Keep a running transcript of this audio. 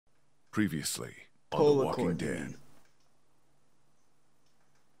Previously on The Pull a Walking cord, Dead.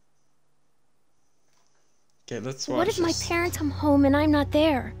 Okay, let's watch What if my this. parents come home and I'm not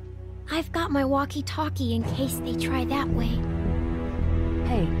there? I've got my walkie-talkie in case they try that way.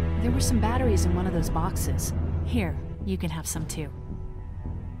 Hey, there were some batteries in one of those boxes. Here, you can have some too.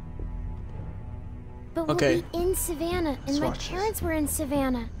 But Okay. we'll be in Savannah, and Let's my watch this. parents were in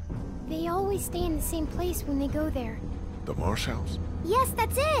Savannah. They always stay in the same place when they go there. The Marsh House? Yes,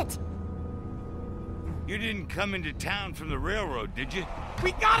 that's it! You didn't come into town from the railroad, did you?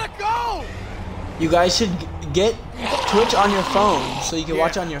 We gotta go! You guys should get Twitch on your phone so you can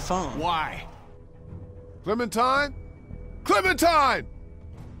watch on your phone. Why? Clementine? Clementine!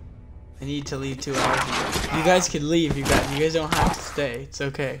 I need to leave 2 hours ago. You guys can leave, you guys don't have to stay. It's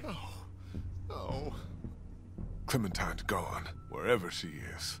okay. Oh. Clementine's gone. Wherever she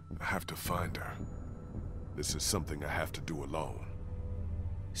is, I have to find her. This is something I have to do alone.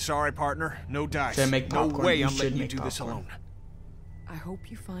 Sorry, partner. No dice. Should I make No popcorn? way You I'm should letting you make do this popcorn. alone. I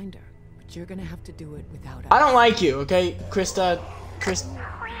hope you find her, but you're gonna have to do it without us. I don't like you, okay, Krista?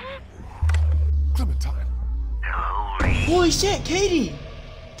 Clementine! Holy shit, Katie!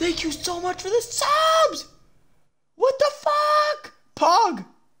 Thank you so much for the subs! What the fuck? Pog!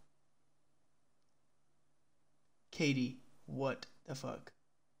 Katie, what the fuck?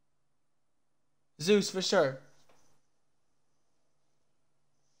 Zeus, for sure.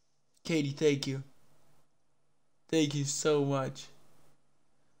 Katie, thank you. Thank you so much.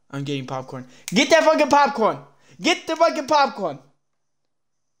 I'm getting popcorn. Get that fucking popcorn! Get the fucking popcorn!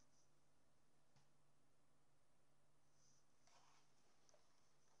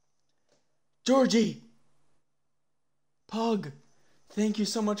 Georgie! Pug! Thank you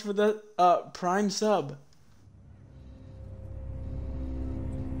so much for the Prime sub.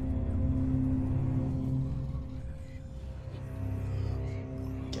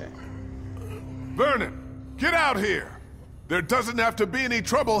 Okay. Vernon, get out here! There doesn't have to be any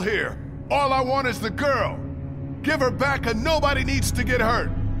trouble here. All I want is the girl. Give her back and nobody needs to get hurt.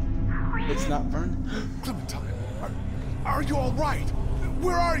 It's not Vern. Clementine, are you all right?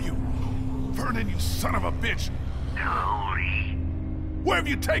 Where are you? Vernon, you son of a bitch. No, Lee. Where have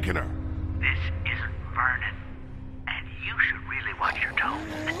you taken her? This isn't Vernon. And you should really watch your tone.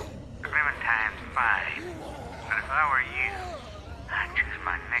 Clementine's fine. But if I were you, I'd choose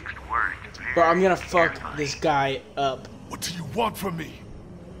my next words very Bro, I'm gonna fuck carefully. this guy up. What do you want from me?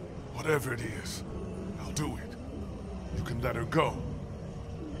 Whatever it is, I'll do it. You can let her go.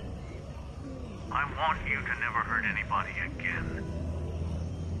 I want you to never hurt anybody again.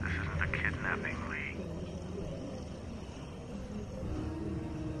 This isn't a kidnapping, Lee.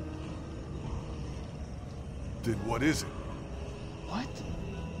 Then what is it? What?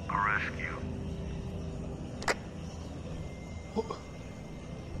 A rescue.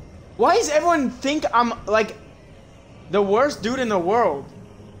 Why does everyone think I'm like the worst dude in the world?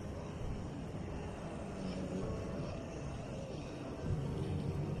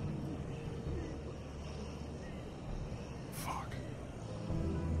 Fuck.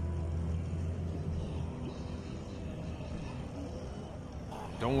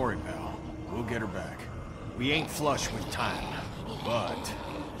 Don't worry, pal. We'll get her back. We ain't flush with time, but...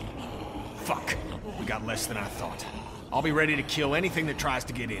 Fuck. We got less than I thought. I'll be ready to kill anything that tries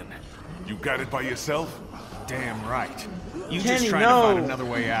to get in. You got it by yourself? Damn right. You Kenny, just try no. to find another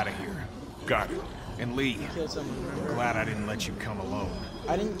way out of here. Got it. And Lee, Kill someone, remember? glad I didn't let you come alone.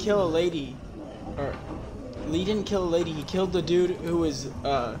 I didn't kill a lady. Or Lee didn't kill a lady, he killed the dude who was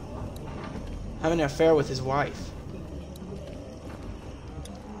having an affair with his wife.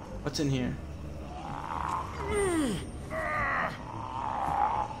 What's in here? I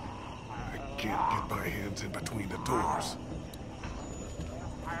can't get my hands in between the doors.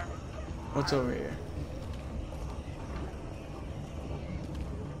 What's over here?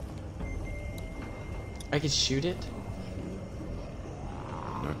 I could shoot it?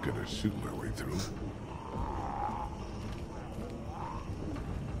 I'm not gonna shoot my way through.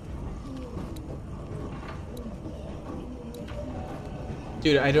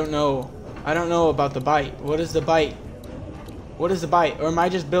 Dude, I don't know. I don't know about the bite. What is the bite? What is the bite? Or am I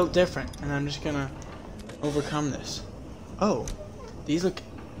just built different and I'm just gonna overcome this? Oh, these look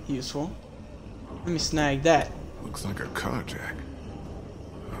useful. Let me snag that. Looks like a car jack.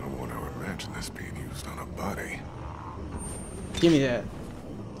 I don't want to imagine this being used on a body. Give me that.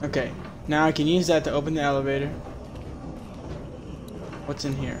 Okay, now I can use that to open the elevator. What's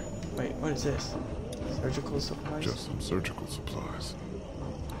in here? Wait, what is this? Surgical supplies? Just some surgical supplies.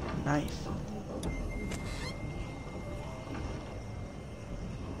 Knife.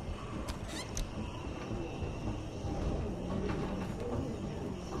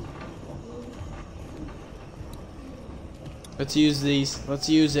 Let's use these. Let's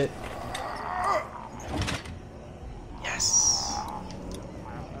use it. Yes.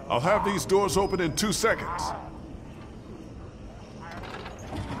 I'll have these doors open in 2 seconds.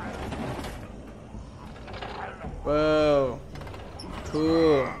 Whoa.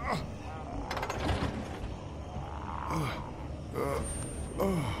 Cool.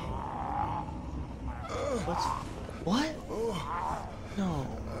 What's... What? No.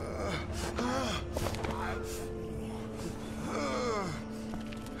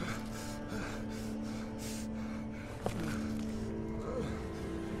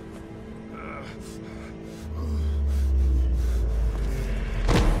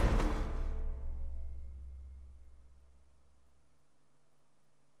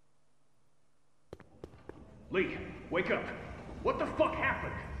 Lee, wake up. What the fuck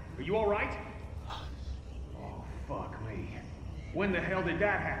happened? Are you alright? Oh, fuck me. When the hell did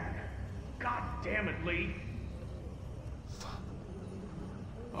that happen? God damn it, Lee.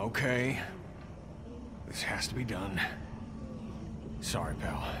 Okay. This has to be done. Sorry,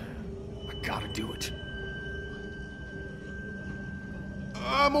 pal. I gotta do it.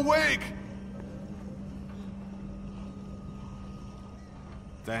 I'm awake!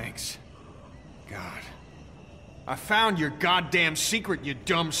 Thanks. God. I found your goddamn secret, you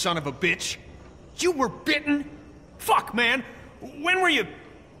dumb son of a bitch. You were bitten? Fuck, man. When were you...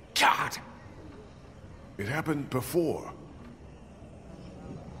 God. It happened before.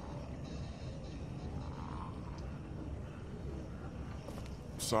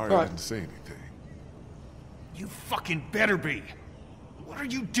 Sorry I didn't say anything. You fucking better be. What are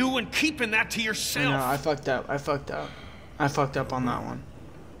you doing keeping that to yourself? No, I fucked up. I fucked up. I fucked up on that one.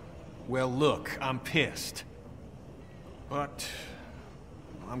 Well, look, I'm pissed. But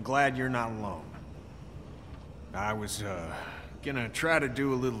I'm glad you're not alone. I was, gonna try to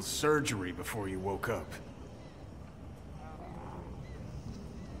do a little surgery before you woke up.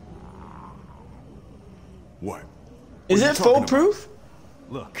 What? Is it foolproof?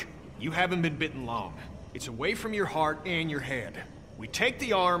 Look, you haven't been bitten long. It's away from your heart and your head. We take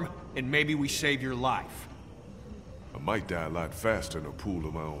the arm, and maybe we save your life. I might die a lot faster in a pool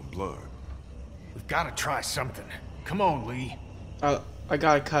of my own blood. We've got to try something. Come on, Lee. I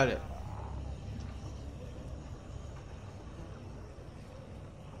gotta cut it.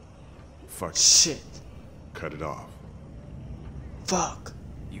 Fuck it. Shit. Cut it off. Fuck.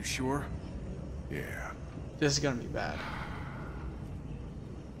 You sure? Yeah. This is gonna be bad.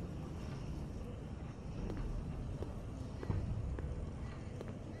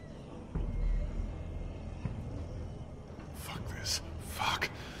 Fuck this. Fuck.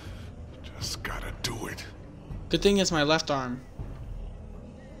 Just gotta do it. Good thing it's my left arm.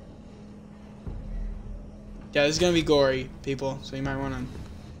 Yeah, this is gonna be gory, people, so you might wanna...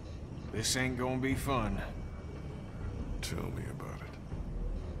 This ain't gonna be fun. Tell me about it.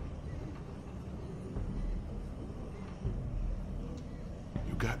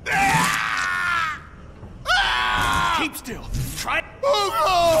 You got that? Keep still. Try it. Oh,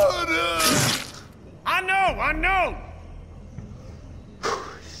 God! I know!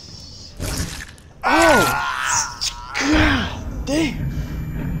 Oh! God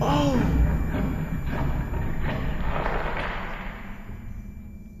damn! Oh!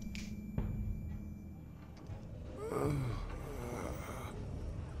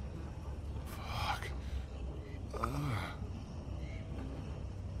 Fuck.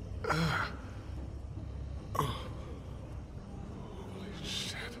 Holy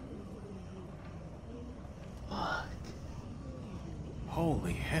shit. Fuck.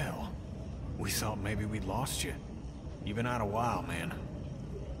 Holy hell. We thought maybe we'd lost you. You've been out a while, man.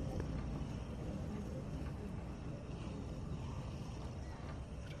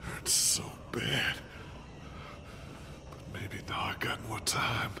 It hurts so bad. But maybe now I got more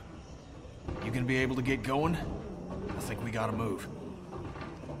time. You gonna be able to get going? I think we gotta move.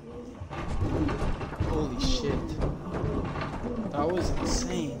 Holy shit. That was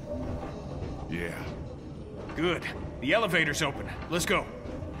insane. Yeah. Good. The elevator's open. Let's go.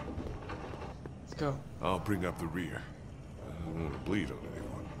 Let's go. I'll bring up the rear. I don't want to bleed on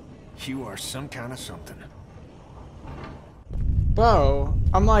anyone. You are some kind of something. Bro,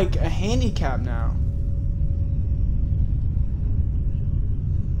 I'm like a handicap now.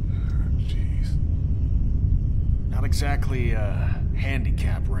 Jeez. Not exactly a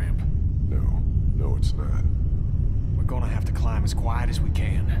handicap ramp. No, it's not. We're gonna have to climb as quiet as we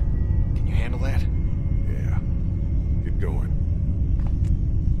can. Can you handle that? Yeah. Get going.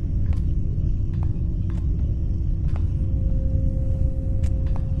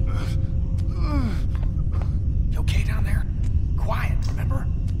 You okay down there? Quiet, remember?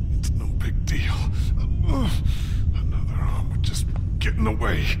 It's no big deal. Another arm would in the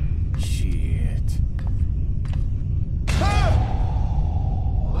way. Shit.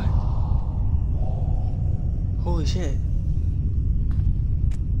 What? Holy shit.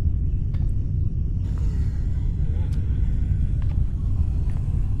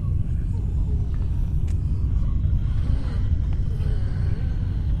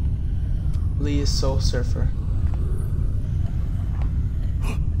 Lee is Soul Surfer.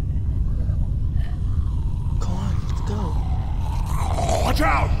 Come on, let's go. Watch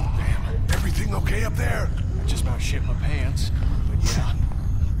out! Damn, everything okay up there? I just about shit my pants, but yeah.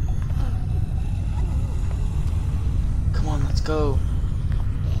 Come on, let's go.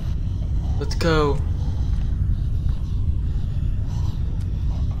 Let's go.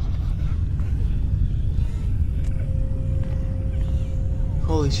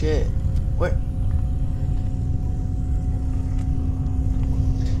 Holy shit. What?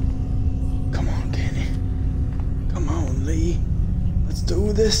 Come on, Kenny. Come on, Lee. Let's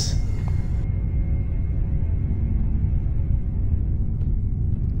do this.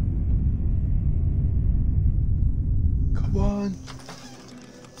 Come on.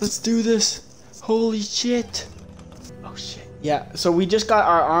 Let's do this. Holy shit. Oh shit. Yeah, so we just got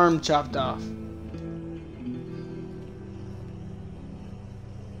our arm chopped off.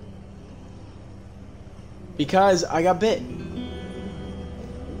 Because I got bit.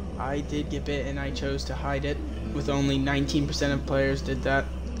 I did get bit and I chose to hide it. With only 19% of players did that.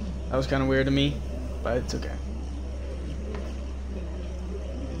 That was kind of weird to me, but it's okay.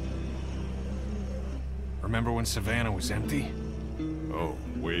 Remember when Savannah was empty? Oh,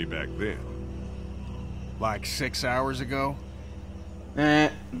 way back then. Like 6 hours ago? Eh.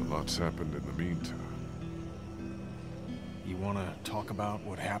 A lot's happened in the meantime. You wanna talk about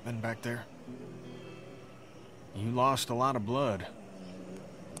what happened back there? You lost a lot of blood.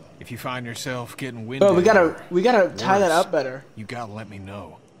 If you find yourself getting winded, Bro, we gotta tie that worse, up better. You gotta let me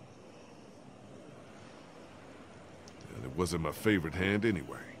know. And it wasn't my favorite hand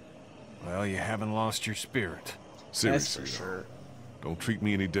anyway. Well, you haven't lost your spirit. Seriously, That's for sure. don't treat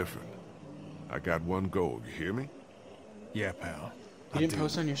me any different. I got one goal, you hear me? Yeah, pal. You I didn't do.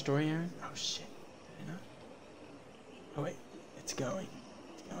 post on your story, Aaron? Oh shit. You know? Oh wait, it's going.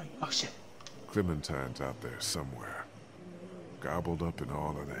 It's going. Oh shit. Clementine's out there somewhere. Gobbled up in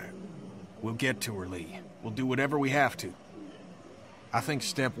all of that. We'll get to her, Lee. We'll do whatever we have to. I think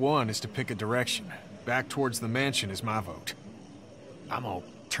step one is to pick a direction. Back towards the mansion is my vote. I'm all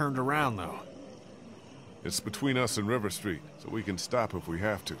turned around, though. It's between us and River Street, so we can stop if we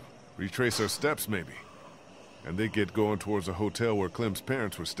have to. Retrace our steps, maybe. And they get going towards a hotel where Clem's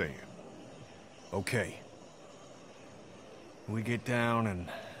parents were staying. Okay. We get down and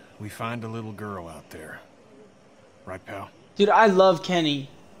we find a little girl out there. Right, pal? Dude, I love Kenny.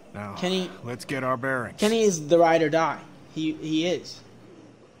 Now, Kenny- let's get our bearings. Kenny is the ride or die. He is.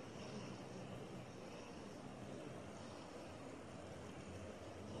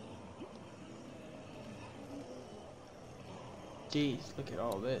 Jeez, look at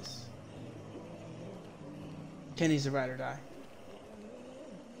all this. Kenny's the ride or die.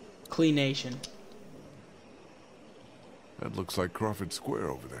 Clee Nation. That looks like Crawford Square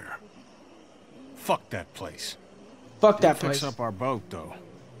over there. Fuck that place. Fuck that Fix place. up our boat, though.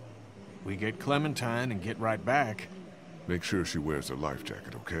 We get Clementine and get right back. Make sure she wears her life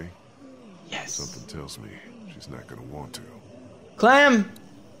jacket, okay? Yes. Something tells me she's not gonna want to. Clem!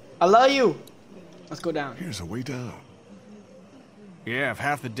 I love you! Let's go down. Here's a way down. Yeah, if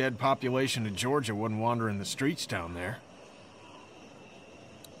half the dead population of Georgia wasn't wandering the streets down there.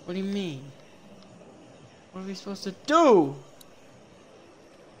 What do you mean? What are we supposed to do?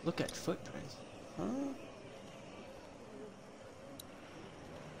 Look at footprints. Huh?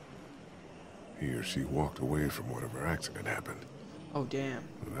 He or she walked away from whatever accident happened. Oh, damn.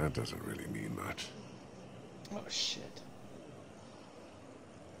 Well, that doesn't really mean much. Oh, shit.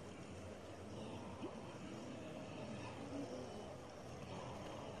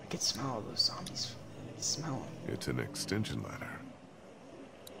 I could smell all those zombies. I can smell them. It's an extension ladder.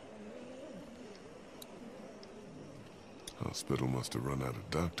 Hospital must have run out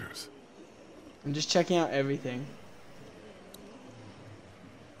of doctors. I'm just checking out everything.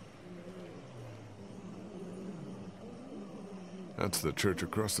 That's the church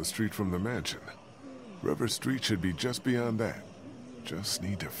across the street from the mansion. River Street should be just beyond that. Just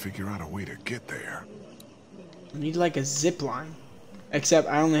need to figure out a way to get there. I need like a zip line. Except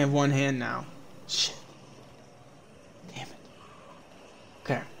I only have one hand now. Shit. Damn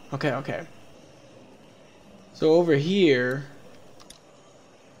it. Okay. So over here...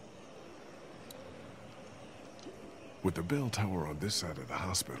 With the bell tower on this side of the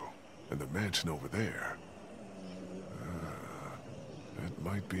hospital, and the mansion over there. That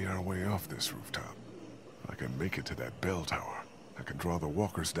might be our way off this rooftop. If I can make it to that bell tower, I can draw the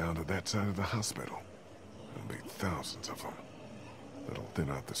walkers down to that side of the hospital. There'll be thousands of them. That'll thin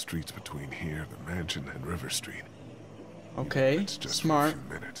out the streets between here, the mansion, and River Street. Okay, It's just smart. for a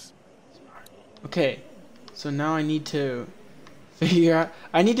few minutes. Okay, so now I need to figure out.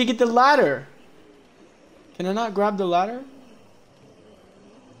 I need to get the ladder. Can I not grab the ladder?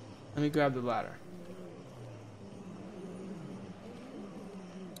 Let me grab the ladder.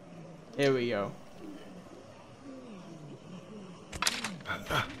 There we go.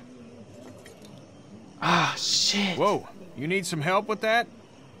 Ah, shit. Whoa, you need some help with that?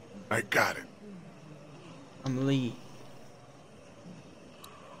 I got it. I'm Lee.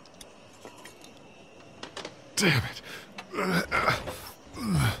 Damn it.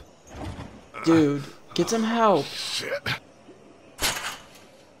 Dude, get some help. Shit.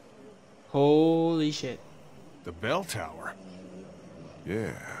 Holy shit. The bell tower.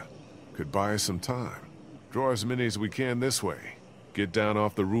 Yeah. Could buy us some time. Draw as many as we can this way. Get down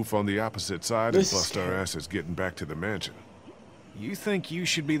off the roof on the opposite side This and is bust our asses getting back to the mansion. You think you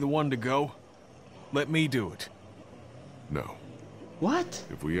should be the one to go? Let me do it. No. What?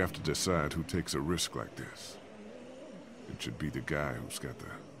 If we have to decide who takes a risk like this, it should be the guy who's got the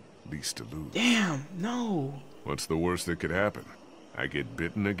least to lose. Damn, no. What's the worst that could happen? I get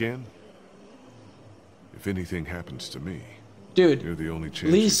bitten again? If anything happens to me, Dude, you're the only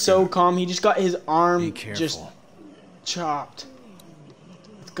chance. Lee's we've so got. calm. He just got his Be arm careful. just chopped.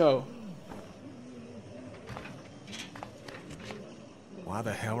 Let's go. Why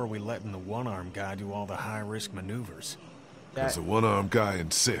the hell are we letting the one-armed guy do all the high-risk maneuvers? Because the one-armed guy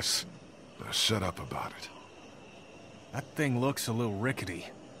insists. Now shut up about it. That thing looks a little rickety.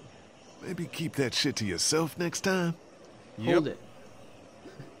 Maybe keep that shit to yourself next time? Hold it.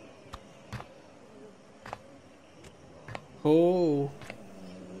 Oh.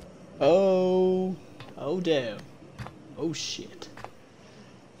 Oh. Oh, damn. Oh, shit.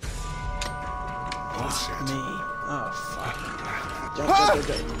 Bullshit. Me. Oh, fuck. Jump, jump, jump,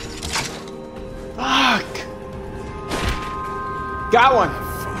 jump. Fuck! Got one!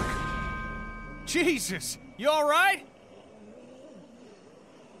 Jesus! You alright?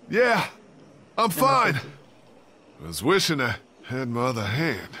 Yeah, I'm fine. I was wishing I had my other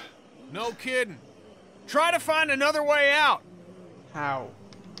hand. No kidding. Try to find another way out. How?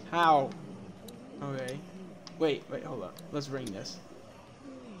 How? Okay. Wait, hold up. Let's ring this.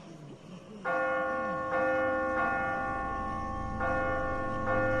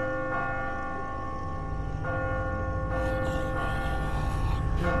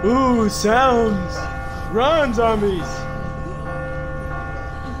 Ooh, sounds! Run, zombies!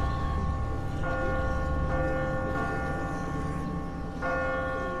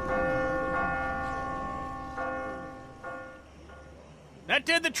 That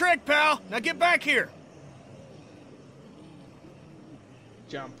did the trick, pal. Now get back here.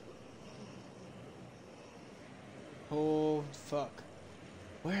 Jump. Oh, fuck.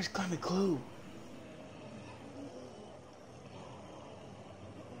 Where's Clemmy Clue?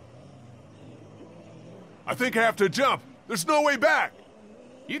 I think I have to jump. There's no way back.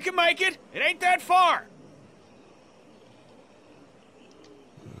 You can make it. It ain't that far.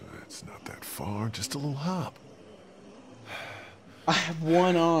 It's not that far, just a little hop. I have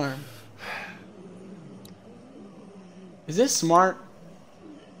one arm. Is this smart?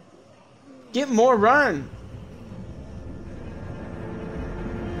 Get more run.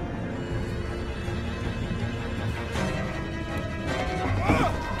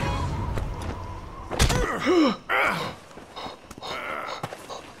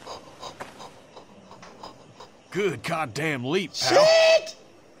 Good goddamn leap, pal. Shit!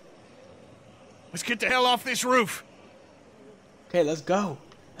 Let's get the hell off this roof. Okay, let's go.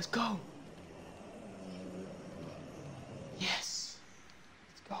 Let's go. Yes.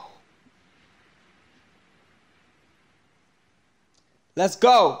 Let's go. Let's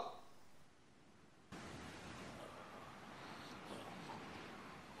go.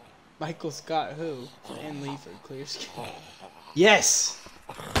 Michael Scott who? And Lee for clear skin. Yes!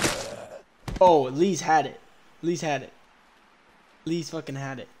 Oh, Lee's had it. Lee's had it. Lee's fucking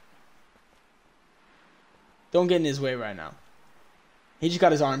had it. Don't get in his way right now. He just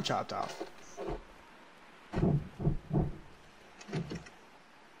got his arm chopped off.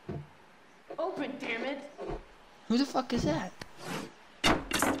 Open, damn it! Who the fuck is that?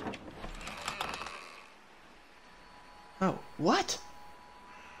 Oh, what?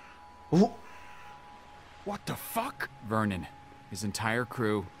 What the fuck? Vernon, his entire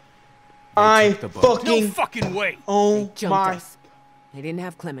crew. I took the boat. fucking... No fucking way. Oh They jumped my... us. They didn't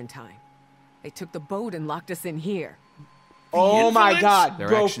have Clementine. They took the boat and locked us in here. Oh my god, Their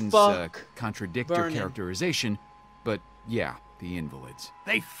bro, actions fuck. contradict Vernon. your characterization, but yeah, the invalids.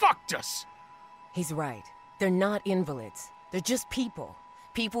 They fucked us! He's right. They're not invalids. They're just people.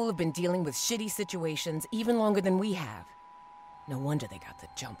 People who've been dealing with shitty situations even longer than we have. No wonder they got the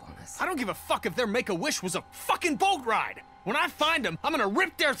jump on us. I don't give a fuck if their Make-A-Wish was a fucking boat ride! When I find them, I'm gonna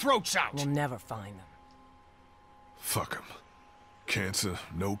rip their throats out! We'll never find them. Fuck them. Cancer,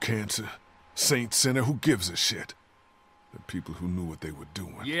 no cancer. Saint, sinner, who gives a shit? The people who knew what they were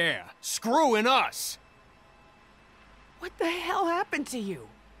doing. Yeah, screwing us! What the hell happened to you?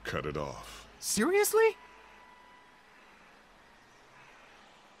 Cut it off. Seriously?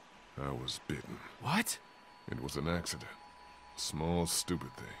 I was bitten. What? It was an accident. Small,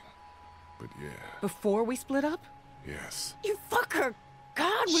 stupid thing. But yeah, Before we split up? yes. You fucker!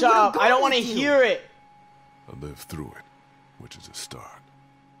 God, we Shut would've up, I don't gone want to with you. hear it. I lived through it, which is a start.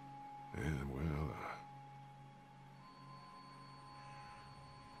 And, well,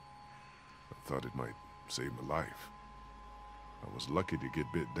 I thought it might save my life. I was lucky to get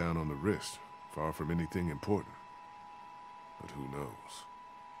bit down on the wrist, far from anything important. But who knows?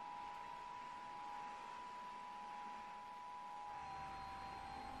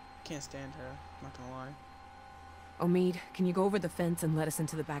 Can't stand her, not gonna lie. Omid, can you go over the fence and let us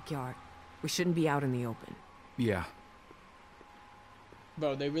into the backyard? We shouldn't be out in the open. Yeah.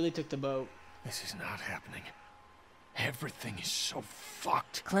 Bro, they really took the boat. This is not happening. Everything is so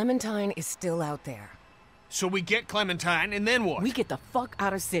fucked. Clementine is still out there. So we get Clementine, and then what? We get the fuck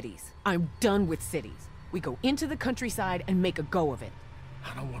out of cities. I'm done with cities. We go into the countryside and make a go of it.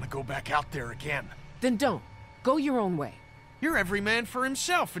 I don't want to go back out there again. Then don't. Go your own way. You're every man for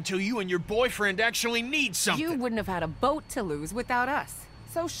himself until you and your boyfriend actually need something. You wouldn't have had a boat to lose without us.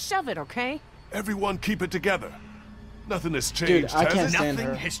 So shove it, okay? Everyone keep it together. Nothing has changed, Dude, I has can't it? stand Nothing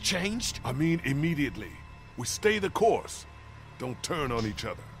her. has changed? I mean, immediately. We stay the course. Don't turn on each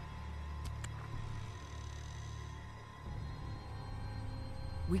other.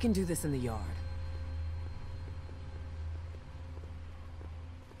 We can do this in the yard.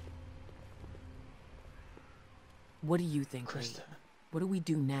 What do you think, Lee? Krista. What do we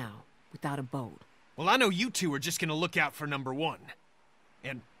do now, without a boat? Well, I know you two are just gonna look out for number one.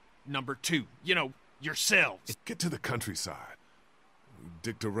 And number two, you know, yourselves. Get to the countryside. We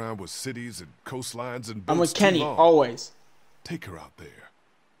dicked around with cities and coastlines and boats I'm with too Kenny, long. always. Take her out there.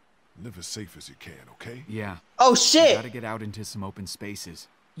 Live as safe as you can, okay? Yeah. Oh We shit! gotta get out into some open spaces.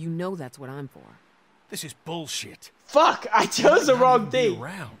 You know that's what I'm for. This is bullshit. Fuck, I chose the Not wrong even be thing.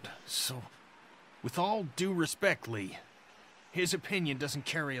 around. So, with all due respect, Lee, his opinion doesn't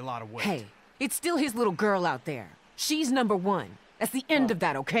carry a lot of weight. Hey, it's still his little girl out there. She's number one. That's the end of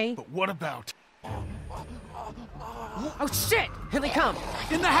that, okay? But what about... Oh shit! Here they come!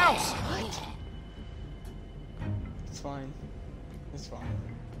 In the house! It's fine. It's fine.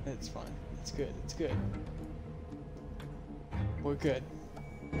 It's fine. It's good. It's good. We're good.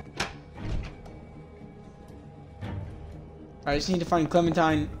 I just need to find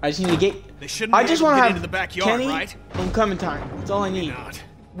Clementine. I just need to get. They shouldn't I be just able to want to get have into the backyard, Kenny right? and Clementine. That's all I need. Not.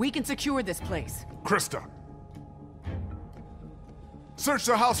 We can secure this place. Krista! Search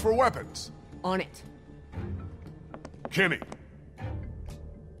the house for weapons! On it. Kenny!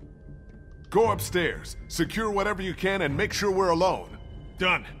 Go upstairs, secure whatever you can, and make sure we're alone.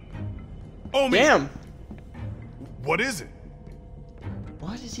 Done. Omi! Damn. What is it?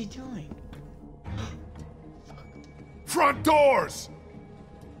 What is he doing? Front doors!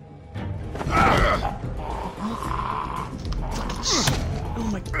 Oh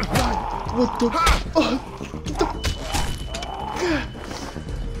my god. What the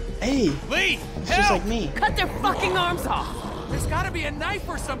Hey, Lee! it's just like me. Cut their fucking arms off! There's gotta be a knife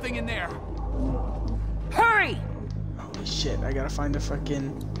or something in there. Hurry! Holy shit, I gotta find a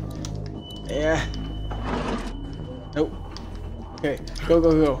fucking. Yeah. Nope. Okay, go,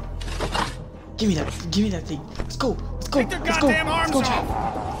 go, go. Give me that thing. Let's go, let's go, Take their let's go. goddamn arms let's go.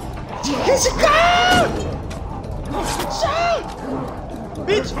 off! Let's go! Shit!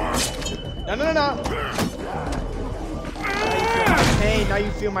 Bitch! No, no, no, no. Now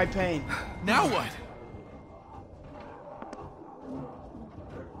you feel my pain. Now what?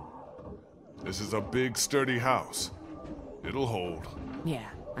 This is a big, sturdy house. It'll hold. Yeah,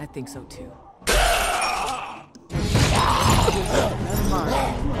 I think so too. Never mind.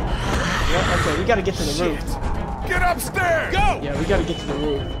 Well, okay, we gotta get to the roof. Get upstairs! Go! Yeah, we gotta get to the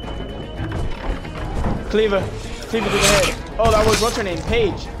roof. Cleaver to the head. Oh, that was, what's her name?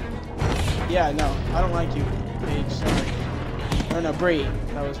 Paige. Yeah, no, I don't like you. Paige, sorry. Or no, Bree.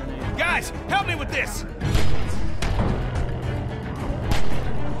 That was her name. Guys, help me with this!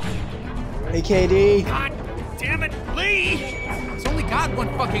 Hey, KD. God damn it! Lee! He's only got one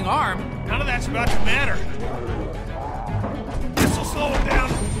fucking arm. None of that's about to matter. This'll slow him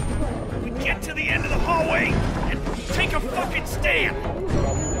down. We get to the end of the hallway and take a fucking stand.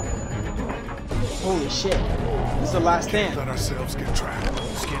 Holy shit. This is the last stand. Let ourselves get trapped.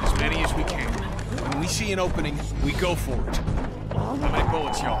 Let's get as many as we can. When we see an opening, we go for it. How many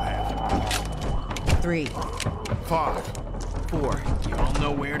bullets y'all have? 3. 5. 4. You all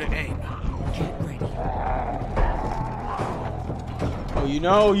know where to aim. Get ready.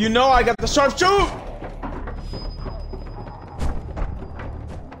 Oh, you know I got the sharpshooter!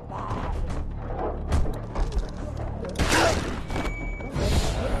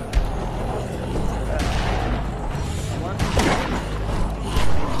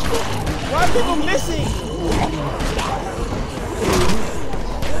 Why are people missing?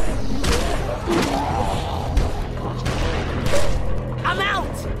 I'm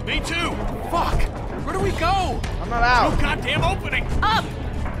out! Me too. Fuck! Where do we go? I'm not out. No goddamn opening. Up!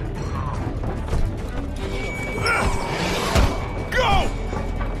 Go!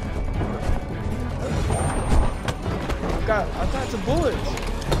 I've got some bullets.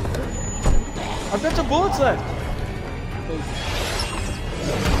 I've got some bullets left.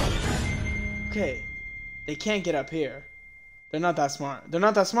 Okay. They can't get up here. They're not that smart. They're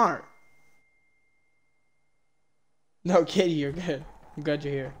not that smart. No, Katie, you're good. I'm glad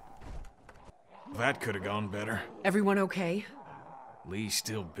you're here. That could have gone better. Everyone okay? Lee's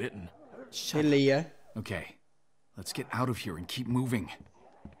still bitten. Hey, Leah. Okay, let's get out of here and keep moving.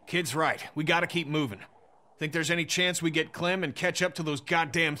 Kid's right. We gotta keep moving. Think there's any chance we get Clem and catch up to those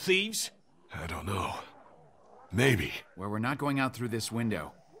goddamn thieves? I don't know. Maybe. Where we're not going out through this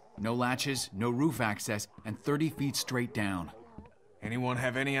window. No latches, no roof access, and 30 feet straight down. Anyone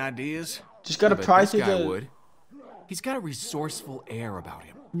have any ideas? Just gotta But pry this through guy the... would. He's got a resourceful air about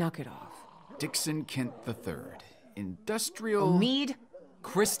him. Knock it off. Dixon Kent III. Industrial... Mead?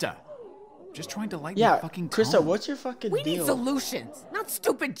 Krista. Just trying to lighten Yeah, the fucking Krista, tone. what's your fucking We deal? need solutions, not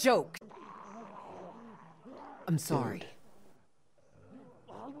stupid jokes. I'm sorry.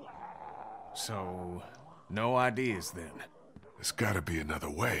 So, no ideas then. There's gotta be another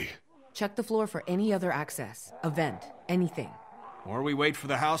way. Check the floor for any other access, a vent, anything. Or we wait for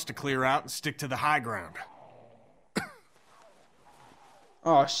the house to clear out and stick to the high ground.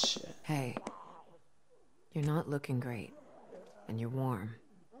 Oh, shit. Hey, you're not looking great, and you're warm.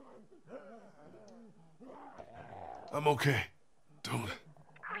 I'm okay. Don't...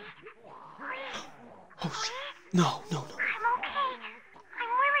 Oh, shit. No, no, no. I'm okay. I'm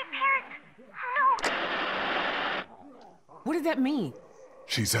where my parents... No. What did that mean?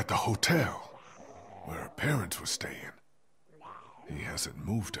 She's at the hotel, where her parents were staying. He hasn't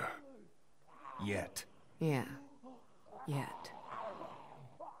moved her. Yet. Yeah. Yet.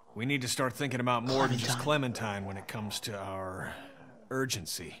 We need to start thinking about more than just Clementine when it comes to our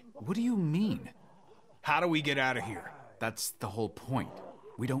urgency. What do you mean? How do we get out of here? That's the whole point.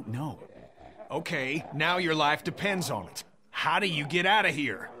 We don't know. Okay, now your life depends on it. How do you get out of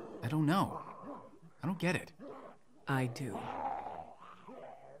here? I don't know. I don't get it. I do.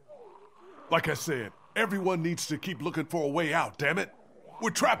 Like I said, everyone needs to keep looking for a way out, damn it.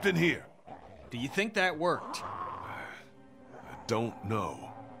 We're trapped in here. Do you think that worked? I don't know.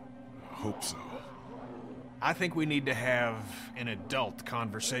 I hope so. I think we need to have an adult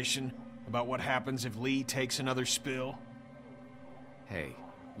conversation about what happens if Lee takes another spill. Hey,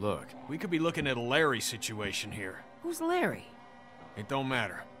 look. We could be looking at a Larry situation here. Who's Larry? It don't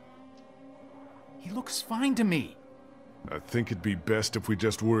matter. He looks fine to me. I think it'd be best if we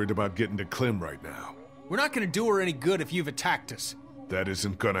just worried about getting to Clem right now. We're not gonna do her any good if you've attacked us. That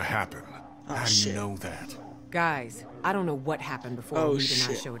isn't gonna happen. How do you know that? Guys, I don't know what happened before Oh, Reed and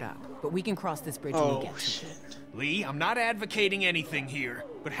I shit. showed up, but we can cross this bridge when we Oh, get to it. shit. Lee, I'm not advocating anything here,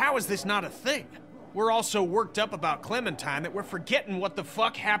 but how is this not a thing? We're all so worked up about Clementine that we're forgetting what the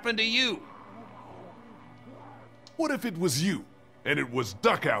fuck happened to you. What if it was you, and it was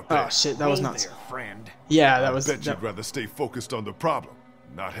Duck out there? Oh, shit, that was Whoa nuts. there, friend. Yeah, that was... Bet that- you'd rather stay focused on the problem,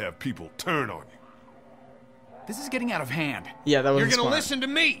 not have people turn on you. This is getting out of hand. Yeah, that was You're gonna smart. listen to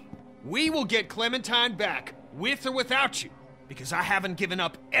me. We will get Clementine back, with or without you, because I haven't given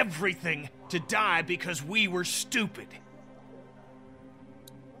up everything to die because we were stupid.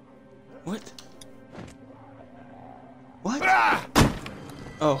 What? What? Ah!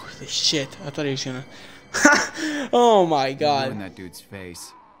 Oh, holy shit. I thought he was gonna... Oh my In god. that dude's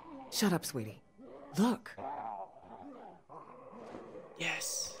face. Shut up, sweetie. Look.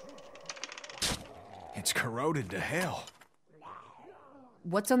 Yes. It's corroded to hell.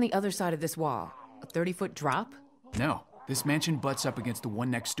 What's on the other side of this wall? A 30-foot drop? No, this mansion butts up against the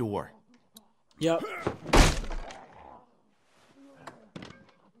one next door. Yep.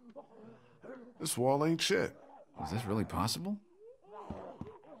 This wall ain't shit. Is this really possible?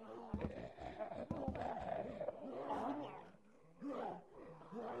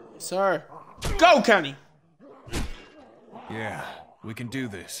 Sir. Go, Kenny! Yeah, we can do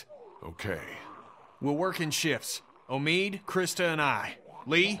this. Okay. We'll work in shifts. Omid, Krista, and I.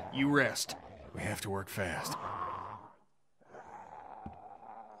 Lee, you rest. We have to work fast.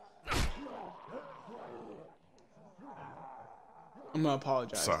 I'm gonna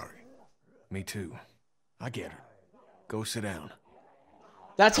apologize. Sorry. Me too. I get her. Go sit down.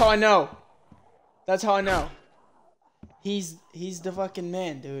 That's how I know. That's how I know. He's the fucking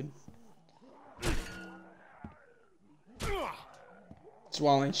man, dude.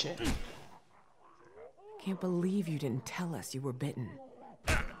 Swallowing shit. Can't believe you didn't tell us you were bitten.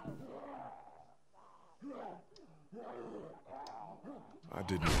 I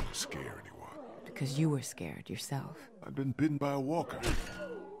didn't want to scare anyone. Because you were scared yourself. I'd been bitten by a walker.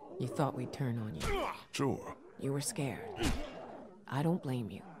 You thought we'd turn on you. Sure. You were scared. I don't blame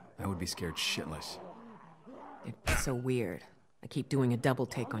you. I would be scared shitless. It's so weird. I keep doing a double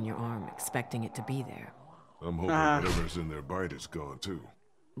take on your arm, expecting it to be there. I'm hoping whatever's in their bite is gone too.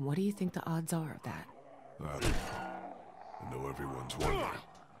 What do you think the odds are of that? I don't know. I know everyone's wondering.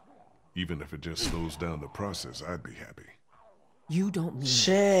 Even if it just slows down the process, I'd be happy. You don't mean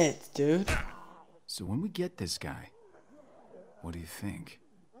shit, dude. So when we get this guy, what do you think?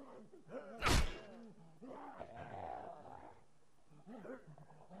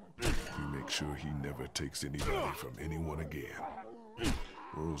 You make sure he never takes anybody from anyone again.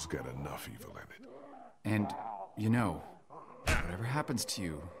 World's got enough evil in it. And, you know, whatever happens to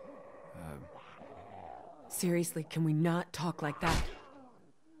you, Seriously, can we not talk like that?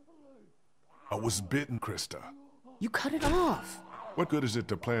 I was bitten, Krista. You cut it off. What good is it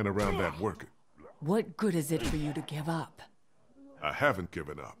to plan around that working? What good is it for you to give up? I haven't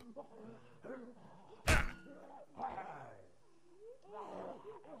given up.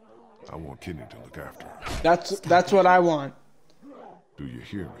 I want Kenny to look after her. That's what I want. Do you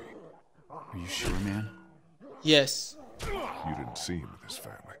hear me? Are you sure, man? Yes. You didn't see him with his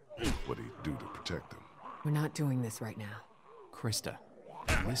family. What'd he do to protect them? We're not doing this right now. Krista,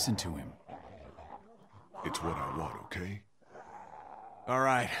 listen to him. It's what I want, okay? All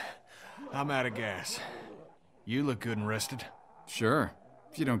right. I'm out of gas. You look good and rested. Sure,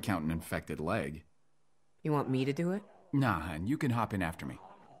 if you don't count an infected leg. You want me to do it? Nah, and you can hop in after me.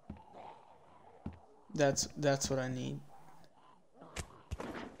 That's what I need.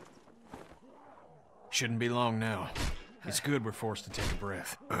 Shouldn't be long now. It's good we're forced to take a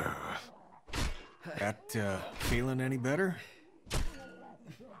breath. That, feeling any better?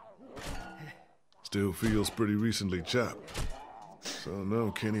 Still feels pretty recently chopped. So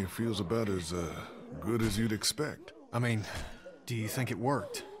no, Kenny feels about as good as you'd expect. I mean, do you think it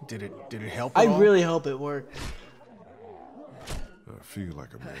worked? Did it help I at all? really hope it worked. I feel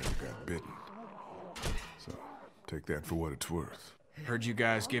like a man who got bitten. So take that for what it's worth. Heard you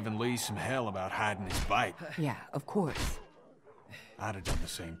guys giving Lee some hell about hiding his bite. Yeah, of course. I'd have done the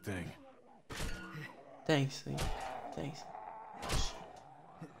same thing. Thanks, Lee. Thanks.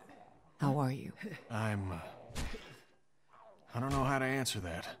 How are you? I don't know how to answer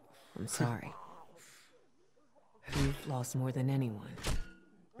that. I'm sorry. You've lost more than anyone.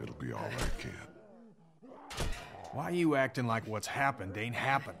 It'll be all right, kid. Why are you acting like what's happened ain't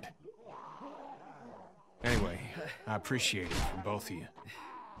happened? Anyway, I appreciate it from both of you.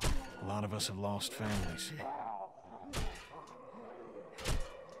 A lot of us have lost families.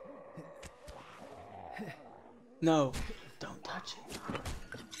 No, don't touch it.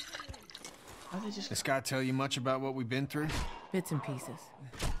 Why they just... This guy tell you much about what we've been through? Bits and pieces.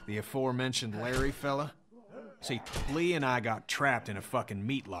 The aforementioned Larry fella? See, Lee and I got trapped in a fucking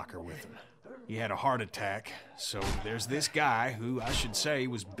meat locker with him. He had a heart attack, so there's this guy who, I should say,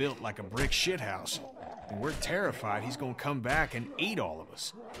 was built like a brick shithouse. And we're terrified he's gonna come back and eat all of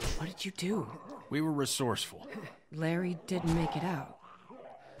us. What did you do? We were resourceful. Larry didn't make it out.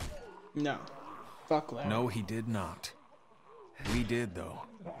 No. Fuck Larry. No, he did not. We did, though.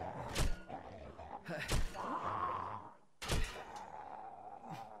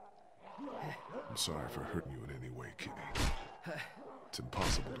 I'm sorry for hurting you in any way, Kenny. It's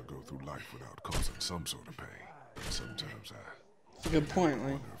impossible to go through life without causing some sort of pain. Sometimes It's a good point,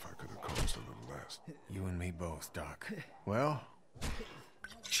 Lee. wonder if I could have caused a little less. You and me both, Doc. Well,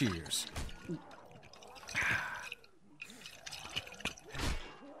 cheers.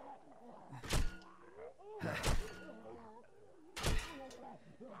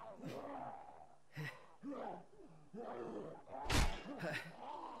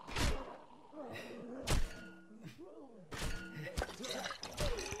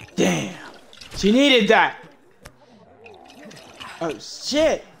 Damn. She needed that. Oh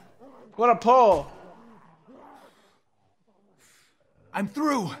shit! What a pull! I'm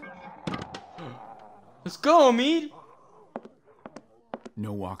through. Let's go, Mead.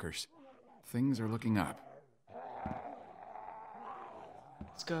 No walkers. Things are looking up.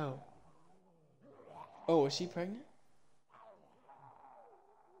 Let's go. Oh, is she pregnant?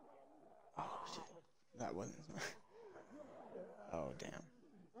 Oh shit! That wasn't. Oh damn.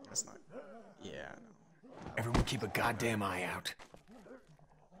 That's not. Yeah. No. Everyone keep a goddamn eye out.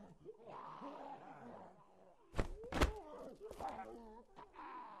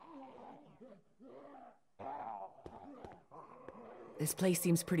 This place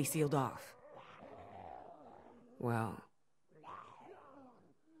seems pretty sealed off. Well...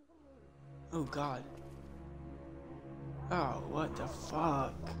 Oh god. Oh, what the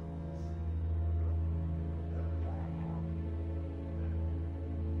fuck?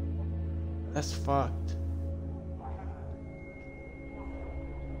 That's fucked.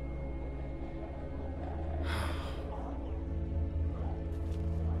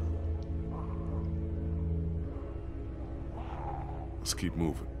 Let's keep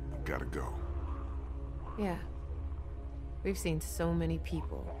moving. Gotta go. Yeah. We've seen so many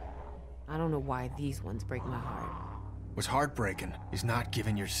people. I don't know why these ones break my heart. What's heartbreaking is not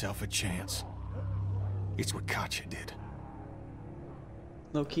giving yourself a chance. It's what Katjaa did.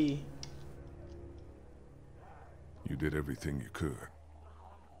 Low key. You did everything you could.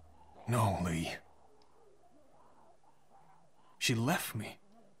 No, Lee. She left me.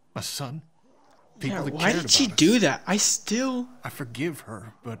 My son. People Yeah, that why cared did she about us. do that? I forgive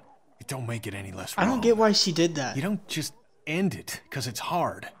her, but it don't make it any less I wrong. don't get why she did that. You don't just end it because it's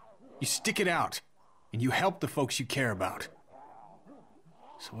hard. You stick it out, and you help the folks you care about.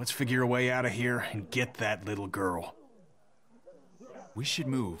 So let's figure a way out of here and get that little girl. We should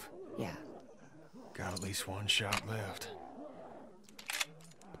move. Yeah. Got at least one shot left.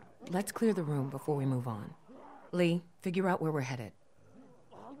 Let's clear the room before we move on. Lee, figure out where we're headed.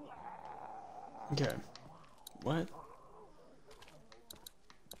 Okay. What?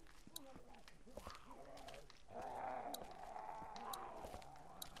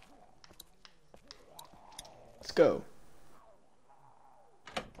 Let's go.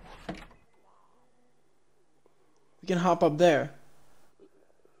 We can hop up there.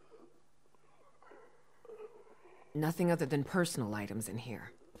 Nothing other than personal items in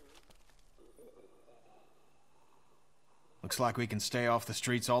here. Looks like we can stay off the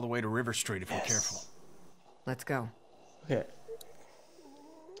streets all the way to River Street if we're careful. Let's go. Okay.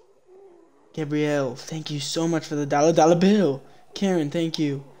 Gabrielle, thank you so much for the $1 bill. Karen, thank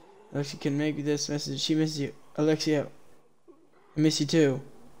you. Alexia can make this message. She misses you. Alexia, I miss you too.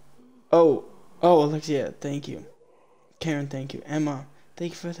 Oh, Alexia, thank you. Karen, thank you. Emma,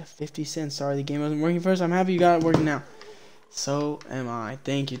 thank you for the 50 cents. Sorry the game wasn't working first. I'm happy you got it working now. So am I.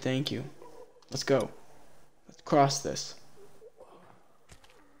 Thank you, thank you. Let's go. Let's cross this.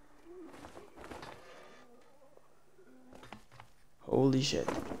 Holy shit.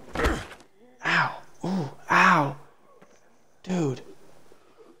 Ow. Ooh, ow. Dude.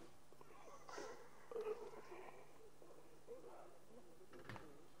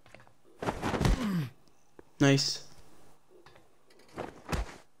 Nice.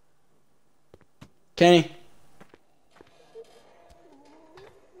 Kenny.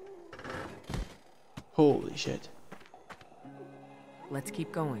 Holy shit. Let's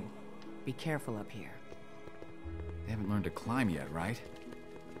keep going. Be careful up here. They haven't learned to climb yet, right?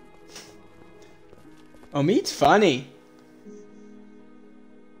 Oh, Meat's funny.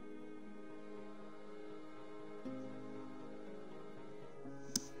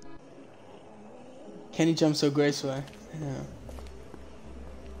 Kenny jumps so gracefully. I know.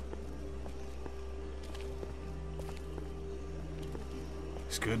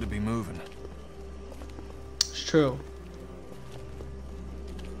 It's good to be moving. It's true.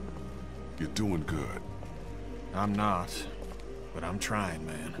 You're doing good. I'm not, but I'm trying,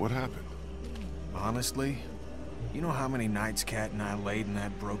 man. What happened? Honestly, you know how many nights Kat and I laid in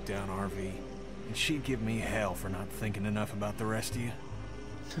that broke-down RV? And she'd give me hell for not thinking enough about the rest of you?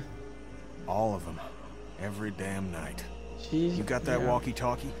 All of them. Every damn night. You got that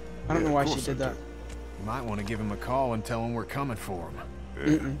walkie-talkie? I don't know why she did that. You might want to give him a call and tell him we're coming for him.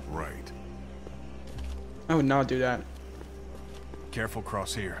 Yeah, right. I would not do that. Careful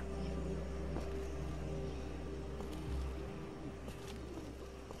cross here.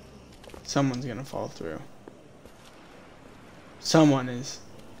 Someone's gonna fall through. Someone is.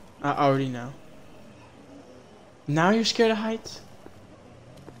 I already know. Now you're scared of heights?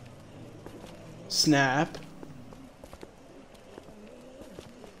 Snap.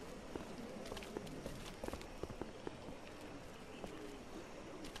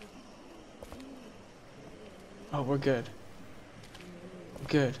 Oh, we're good.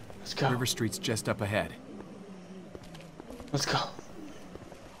 Good. Let's go. River Street's just up ahead. Let's go.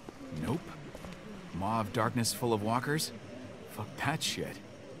 Nope. Maw of darkness full of walkers? Fuck that shit.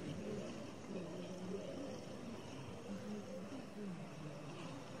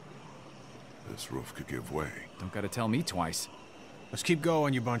 This roof could give way. Don't gotta tell me twice. Let's keep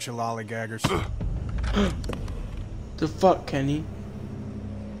going, you bunch of lollygaggers. The fuck, Kenny?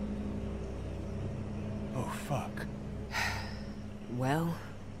 Oh, fuck. Well,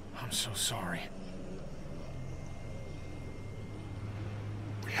 I'm so sorry.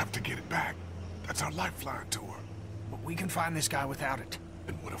 We have to get it back. That's our lifeline to her. But we can find this guy without it.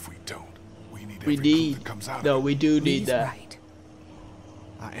 And what if we don't? We need We every clue need. that comes out No, of it. we do need he's that. right.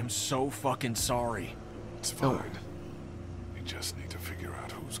 I am so fucking sorry. It's fine. We just need to figure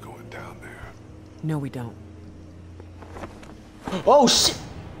out who's going down there. No, we don't. Oh shit!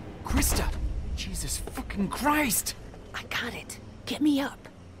 Krista! Jesus fucking Christ! I got it. Get me up.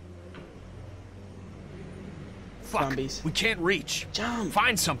 Fuck. Zombies. We can't reach. Jump.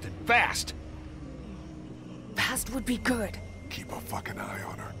 Find something, fast. Fast would be good. Keep a fucking eye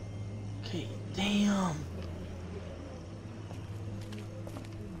on her. Okay, damn.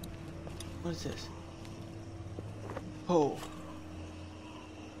 What is this? Oh.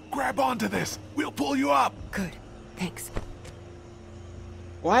 Grab onto this. We'll pull you up. Good. Thanks.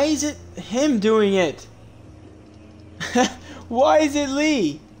 Why is it him doing it? Why is it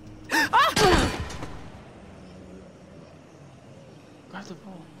Lee? Grab the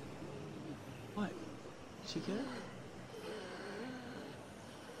ball. What? Is she good?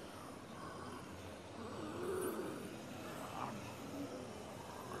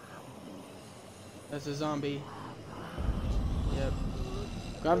 That's a zombie. Yep.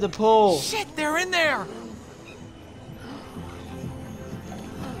 Grab the pole. Shit, they're in there!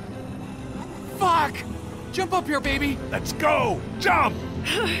 Fuck! Jump up here, baby! Let's go. Jump.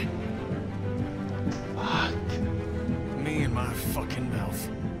 Fuck. Me and my fucking mouth.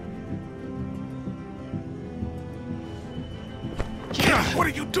 What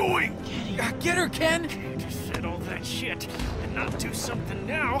are you doing? Get her, Ken! Just said all that shit and not do something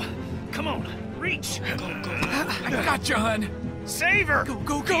now. Come on, reach. I got you, hun! Save her! Go,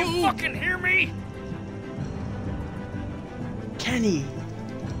 go, Do go! you fucking hear me? Kenny.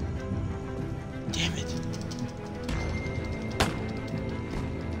 Damn it.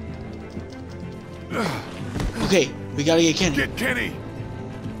 Okay, we gotta get Kenny. Get Kenny.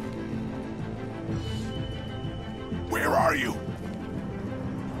 Where are you?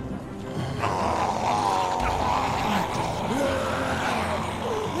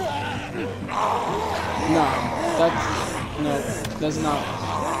 No, that's not.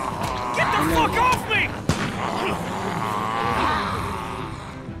 Get the fuck off me!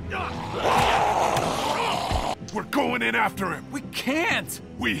 We're going in after him. We can't!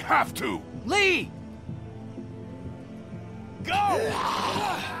 We have to. Lee! Go!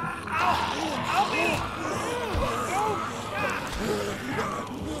 I'll be...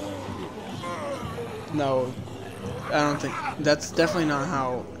 No, I don't think that's definitely not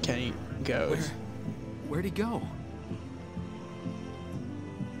how Kenny goes. Where'd he go?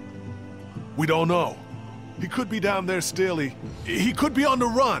 We don't know. He could be down there still. He could be on the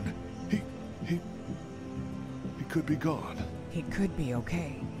run. He could be gone. He could be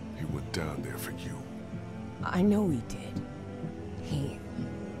okay. He went down there for you. I know he did. He...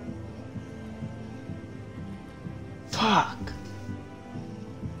 Fuck.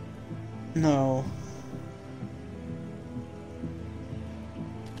 No.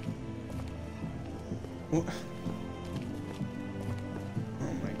 What?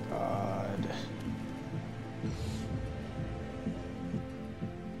 Oh my god.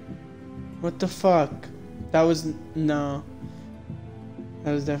 What the fuck? That was no.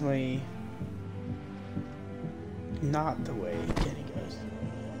 That was definitely not the way Kenny goes.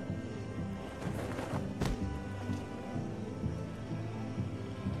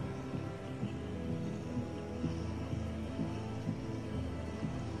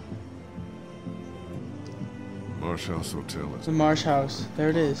 Marsh House Hotel is... The Marsh House. There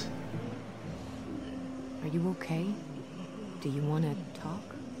it is. Are you okay? Do you want to talk?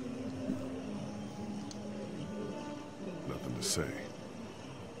 Nothing to say.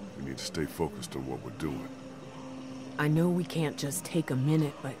 We need to stay focused on what we're doing. I know we can't just take a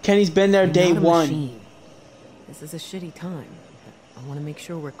minute, but... Kenny's been there you're day not a one. machine. This is a shitty time. But I want to make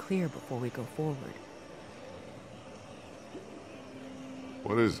sure we're clear before we go forward.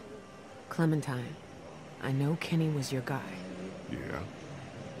 What is it? Clementine. I know Kenny was your guy. Yeah?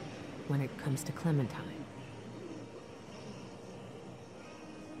 When it comes to Clementine.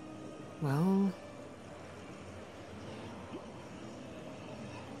 Well...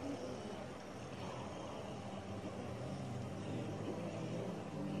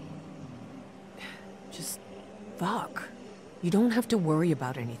 Fuck. You don't have to worry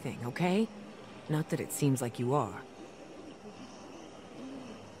about anything, okay? Not that it seems like you are.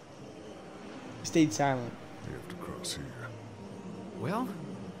 Stayed silent. You have to cross here. Well,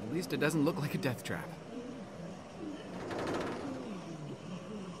 at least it doesn't look like a death trap.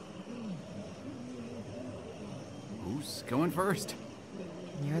 Who's going first?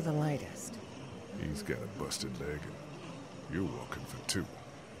 You're the lightest. He's got a busted leg, and you're walking for two.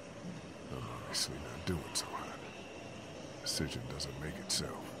 I'm obviously not doing so hot. Decision doesn't make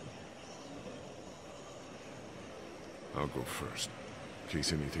itself. I'll go first, in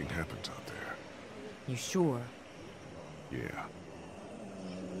case anything happens out there. You sure? Yeah.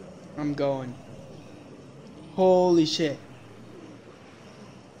 I'm going. Holy shit.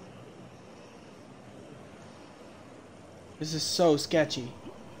 This is so sketchy.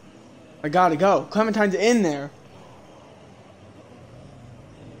 I gotta go. Clementine's in there.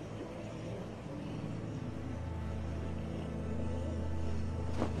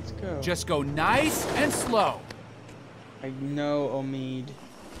 Let's go. Just go nice and slow. I know, Omid.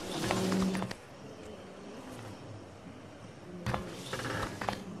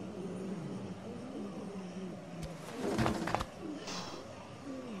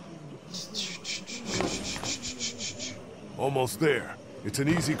 Almost there. It's an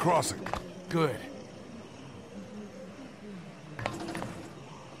easy crossing. Good.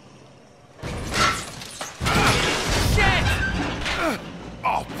 Shit!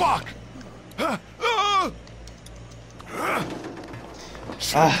 Oh, fuck!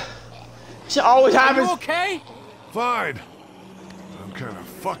 Shit always happens. Are you okay? Fine. I'm kind of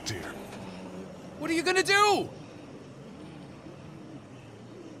fucked here. What are you gonna do?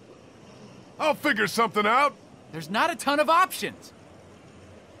 I'll figure something out. There's not a ton of options.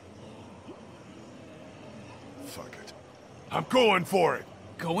 Fuck it. I'm going for it.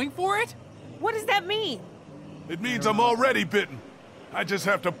 Going for it? What does that mean? It means I'm already bitten. I just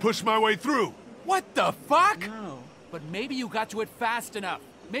have to push my way through. What the fuck? No. But maybe you got to it fast enough.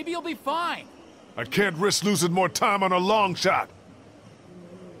 Maybe you'll be fine. I can't risk losing more time on a long shot.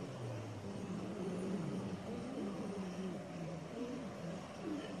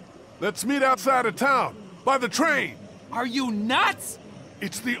 Let's meet outside of town, by the train. Are you nuts?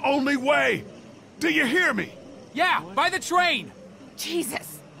 It's the only way. Do you hear me? Yeah, by the train.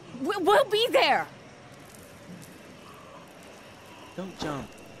 Jesus. We'll be there. Don't jump.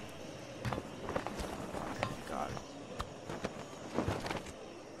 God.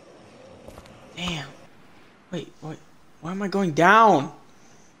 Damn. Wait. Why am I going down?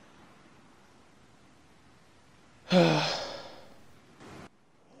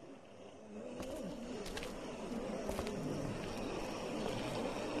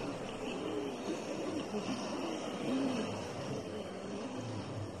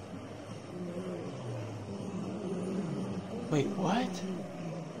 Wait, what?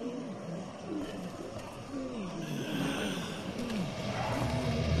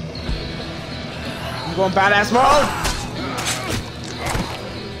 I'm going badass mode!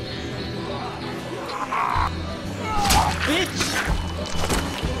 Bitch!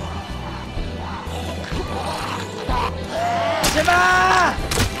 Shiva!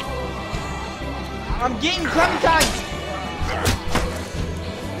 I'm getting Clementine!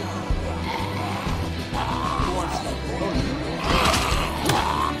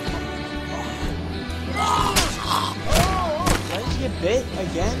 Get bit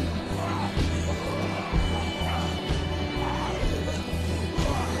again?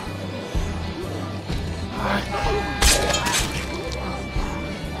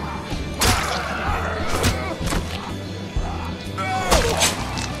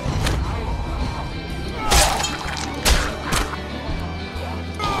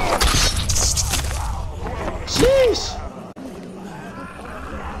 Sheesh!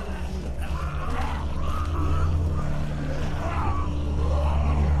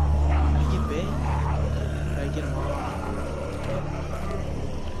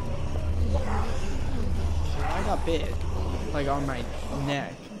 Bit, like on my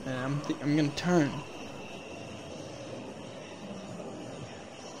neck, and I'm gonna turn.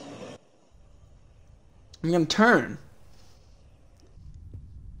 I'm gonna turn.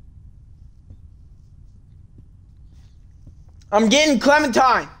 I'm getting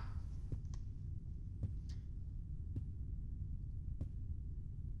Clementine.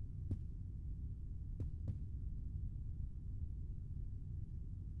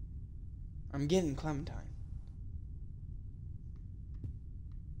 I'm getting Clementine.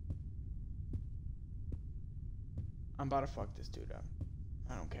 I'm about to fuck this dude up.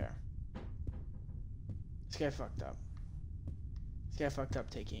 I don't care. This guy fucked up. This guy fucked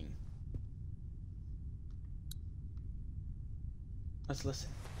up taking Let's listen.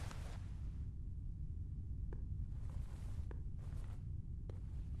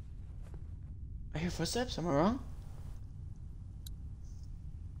 I hear footsteps. Am I wrong?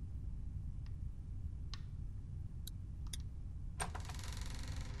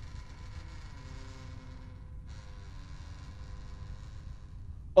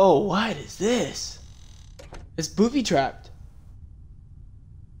 Oh, what is this? It's booby trapped.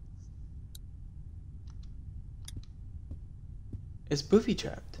 It's booby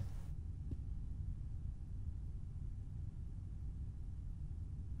trapped.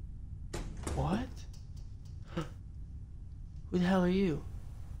 What? Who the hell are you?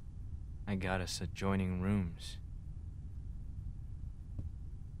 I got us adjoining rooms.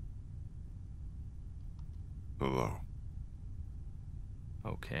 Hello.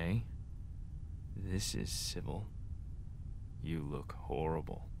 Okay. This is civil. You look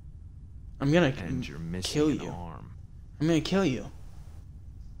horrible. I'm gonna and you're missing kill an you. arm. I'm gonna kill you.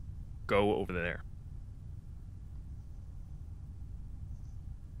 Go over there.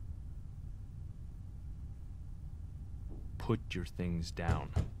 Put your things down.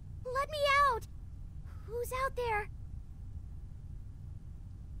 Let me out! Who's out there?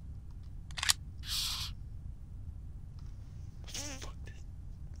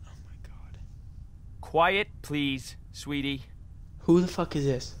 Quiet, please, sweetie. Who the fuck is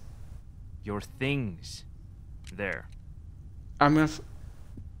this? Your things. There. I'm gonna.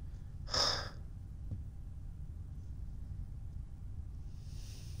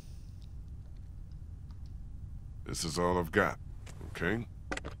 This is all I've got, okay?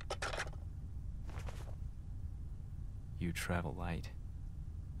 You travel light.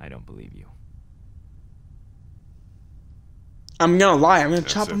 I don't believe you. I'm gonna lie. I'm gonna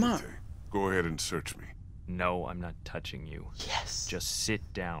That's chop him up. everything. Go ahead and search me. No, I'm not touching you. Yes. Just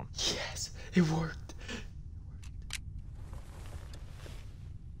sit down. Yes, it worked.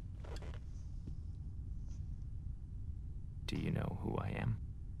 Do you know who I am?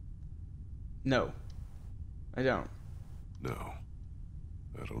 No, I don't. No.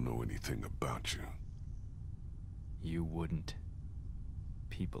 I don't know anything about you. You wouldn't.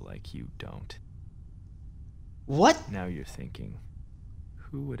 People like you don't. What? Now you're thinking,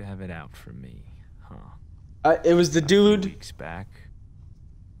 who would have it out for me, huh? It was the A dude. few weeks back,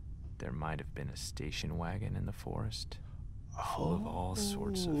 there might have been a station wagon in the forest, full of all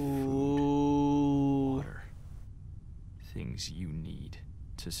sorts of food, water, things you need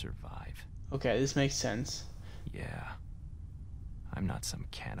to survive. Okay, this makes sense. Yeah, I'm not some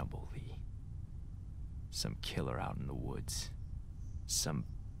cannibal, Lee. Some killer out in the woods. Some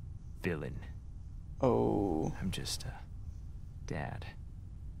villain. Oh. I'm just a dad.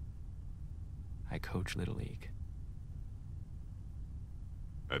 I coach Little League.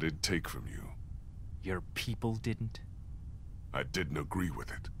 I didn't take from you. Your people didn't? I didn't agree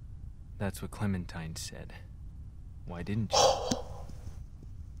with it. That's what Clementine said. Why didn't you?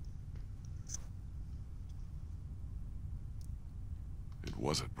 It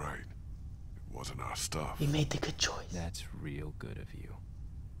wasn't right. It wasn't our stuff. He made the good choice. That's real good of you.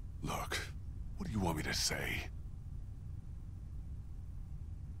 Look, what do you want me to say?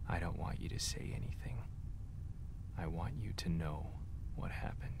 I don't want you to say anything. I want you to know what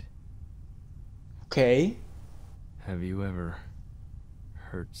happened. Okay. Have you ever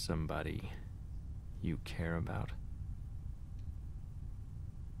hurt somebody you care about?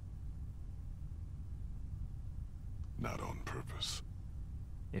 Not on purpose.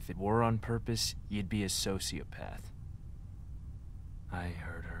 If it were on purpose, you'd be a sociopath. I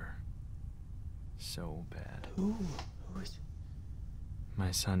hurt her so bad. Who is...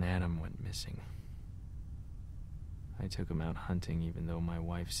 My son Adam went missing. I took him out hunting even though my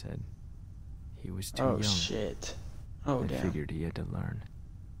wife said he was too young. Oh, shit. Oh, I damn. figured he had to learn.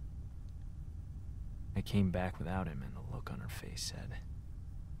 I came back without him and the look on her face said,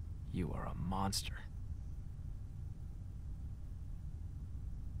 "You are a monster."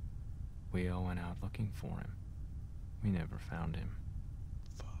 We all went out looking for him. We never found him.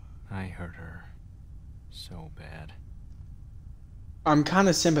 I hurt her so bad. I'm kind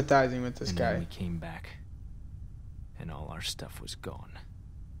of sympathizing with this And guy. then we came back, and all our stuff was gone.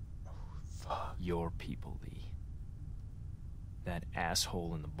 Fuck. Your people, Lee. That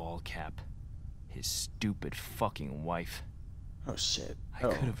asshole in the ball cap. His stupid fucking wife. Oh, shit. I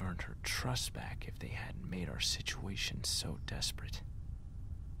could have earned her trust back if they hadn't made our situation so desperate.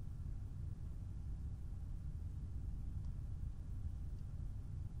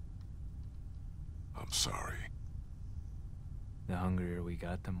 I'm sorry. The hungrier we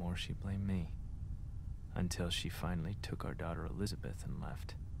got, the more she blamed me. Until she finally took our daughter Elizabeth and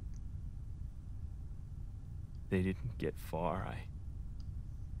left. They didn't get far. I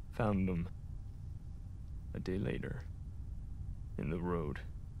found them a day later in the road.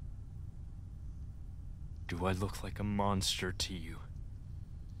 Do I look like a monster to you?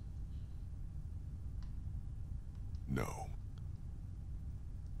 No.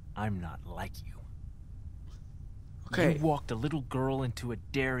 I'm not like you. Okay. You walked a little girl into a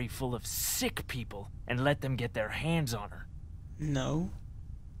dairy full of sick people and let them get their hands on her. No.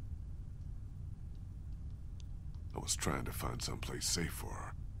 I was trying to find someplace safe for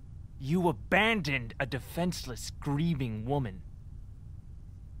her. You abandoned a defenseless, grieving woman.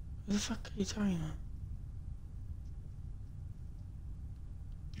 What the fuck are you talking about?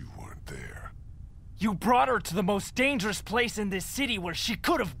 You weren't there. You brought her to the most dangerous place in this city where she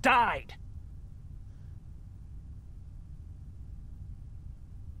could have died.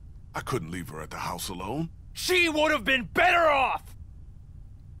 I couldn't leave her at the house alone. She would have been better off!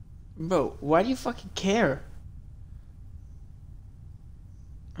 Bro, why do you fucking care?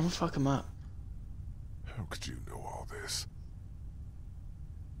 I'm gonna fuck him up. How could you know all this?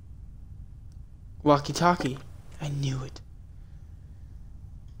 Walkie-talkie. I knew it.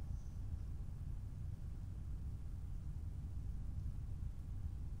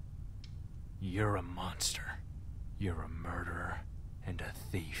 You're a monster. You're a murderer and a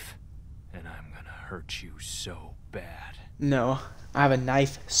thief. And I'm gonna hurt you so bad. No, I have a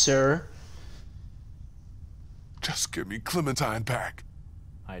knife, sir. Just give me Clementine back.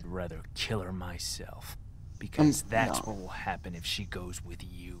 I'd rather kill her myself. Because that's no. what will happen if she goes with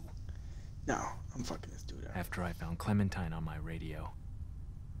you. No, I'm fucking this dude up. After I found Clementine on my radio,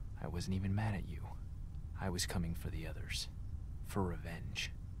 I wasn't even mad at you. I was coming for the others. For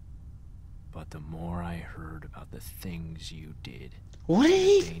revenge. But the more I heard about the things you did, what did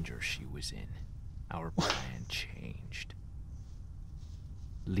he? The danger she was in, our plan changed.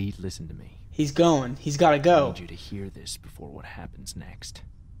 Lee, listen to me. He's going. He's gotta go. I need you to hear this before what happens next.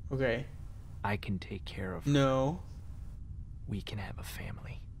 Okay. I can take care of her. No. We can have a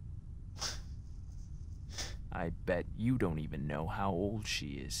family. I bet you don't even know how old she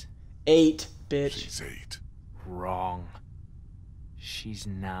is. 8, bitch. She's 8. Wrong. She's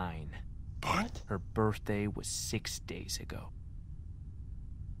 9. What? Her birthday was 6 days ago.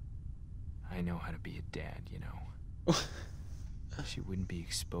 I know how to be a dad, you know. She wouldn't be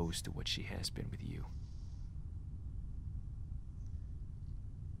exposed to what she has been with you.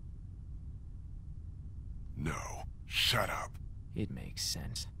 No. Shut up. It makes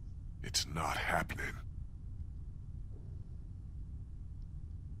sense. It's not happening.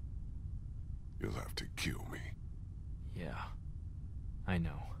 You'll have to kill me. Yeah, I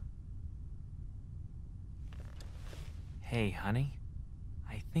know. Hey, honey.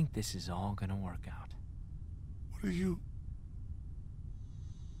 I think this is all gonna work out. What are you...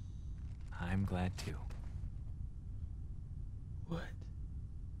 I'm glad too. What?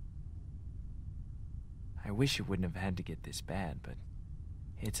 I wish it wouldn't have had to get this bad, but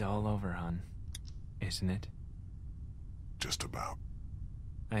it's all over, hon. Isn't it? Just about.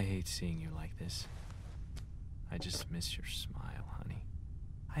 I hate seeing you like this. I just miss your smile, honey.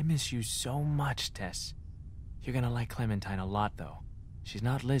 I miss you so much, Tess. You're gonna like Clementine a lot, though. She's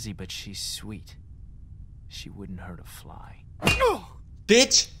not Lizzie, but she's sweet. She wouldn't hurt a fly.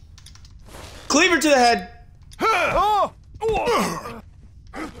 Bitch! Cleaver to the head!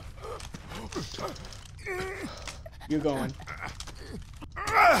 You're going.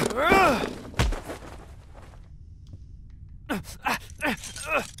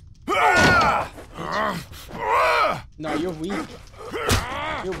 No, you're weak.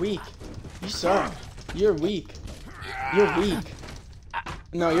 You're weak. You suck. You're weak. You're weak.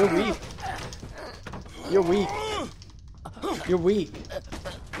 No, you're weak. You're weak. You're weak.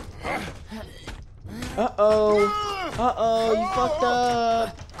 Uh-oh. Uh-oh, you fucked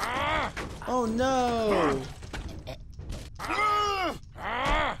up. Oh, no.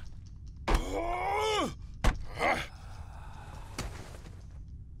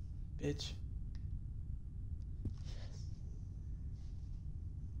 Bitch.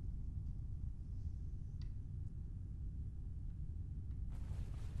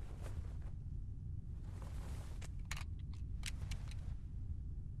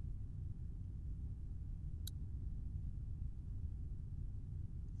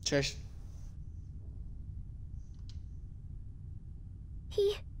 Trish.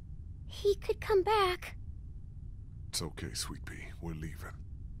 He could come back. It's okay, Sweet Pea. We're leaving.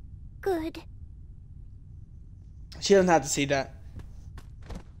 Good. She doesn't have to see that.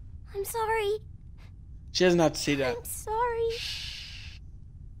 I'm sorry. She doesn't have to see that. I'm sorry.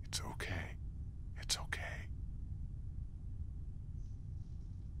 It's okay. It's okay.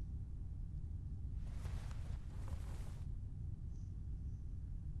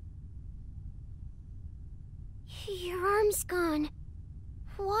 Your arm's gone.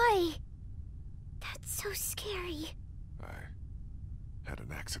 Why? That's so scary. I had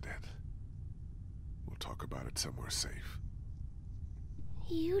an accident. We'll talk about it somewhere safe.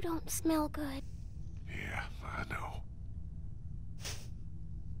 You don't smell good. Yeah, I know.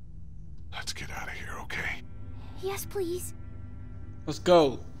 Let's get out of here, okay? Yes, please. Let's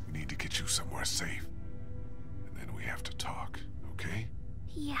go. We need to get you somewhere safe. And then we have to talk, okay?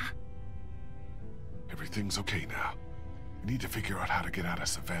 Yeah. Everything's okay now. We need to figure out how to get out of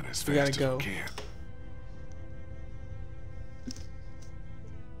Savannah as We gotta fast as go. we can.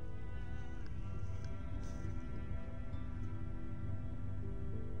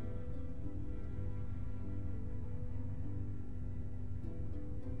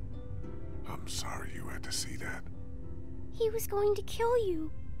 I'm sorry you had to see that. He was going to kill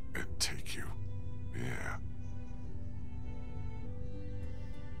you. And take you. Yeah.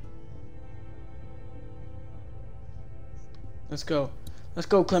 Let's go. Let's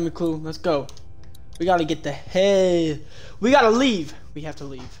go, Clem McClue. Let's go. We gotta get the hell. We gotta leave. We have to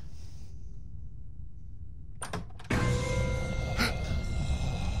leave.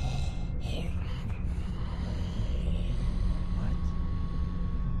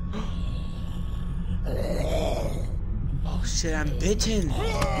 Oh shit, I'm bitten.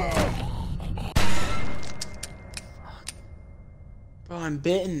 Bro, I'm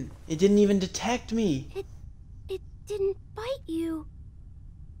bitten. It didn't even detect me. It didn't bite you.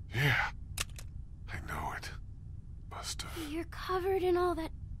 Yeah. I know it. Must have. You're covered in all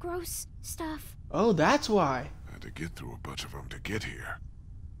that gross stuff. Oh, that's why. I had to get through a bunch of them to get here.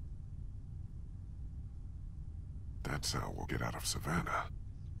 That's how we'll get out of Savannah.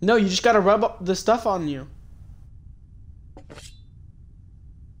 No, you just gotta rub up the stuff on you.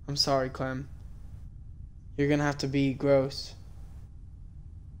 I'm sorry, Clem. You're gonna have to be gross.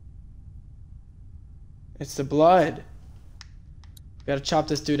 It's the blood. Gotta chop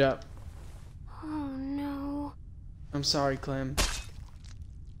this dude up. Oh no. I'm sorry, Clem.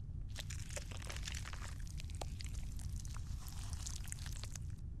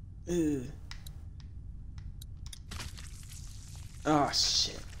 Ugh. Oh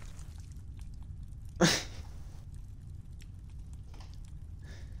shit.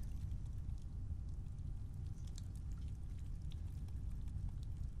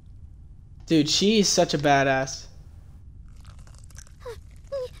 Dude, she is such a badass.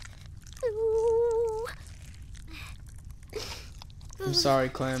 I'm sorry,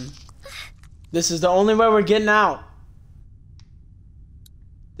 Clem. This is the only way we're getting out.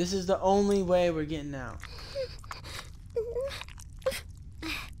 This is the only way we're getting out.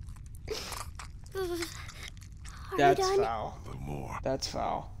 That's foul. A little more. That's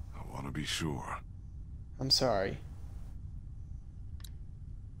foul. I want to be sure. I'm sorry.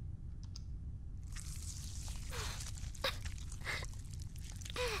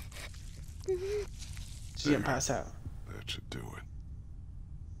 She's gonna pass out. That should do it.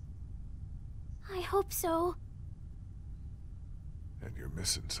 I hope so. And you're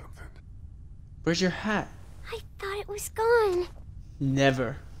missing something. Where's your hat? I thought it was gone.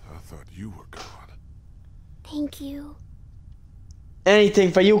 Never. I thought you were gone. Thank you.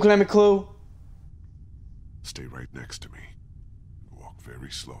 Anything for you, Clem McClue. Stay right next to me. Walk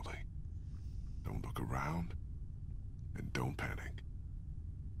very slowly. Don't look around. And don't panic.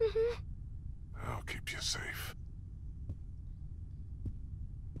 I'll keep you safe.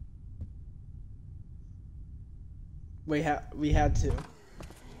 We had to.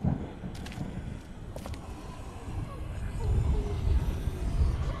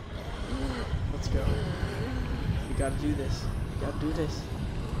 Let's go. We gotta do this. We gotta do this.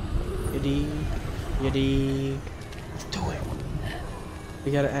 Yadee. Let's do it.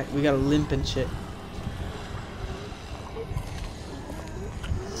 We gotta act. We gotta limp and shit.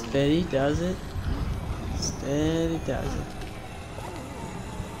 Steady does it. Steady does it.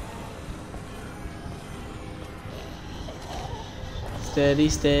 Steady,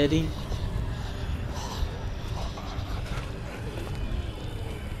 steady.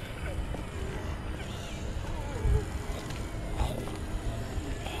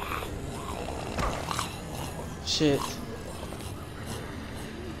 Shit.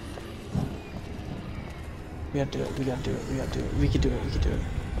 We gotta do it, we gotta do it, we gotta do it. We can do it, we can do it.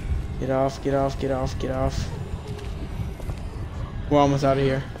 Get off, get off, get off, get off. We're almost out of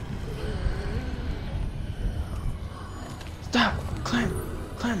here. Stop!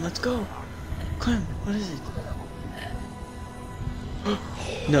 Clem, let's go! Clem, what is it?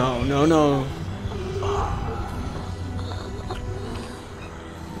 No.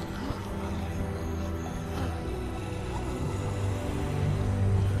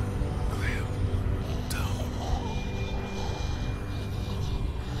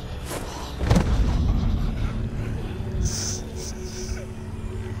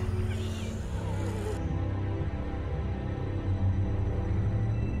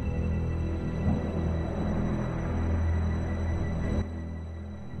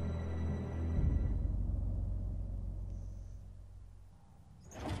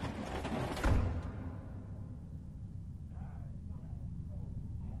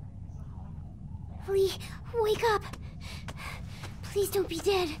 Lee, wake up. Please don't be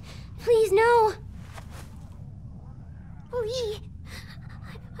dead. Please, no. Lee,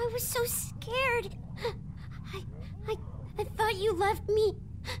 I was so scared. I thought you left me.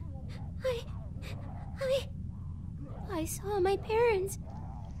 I saw my parents.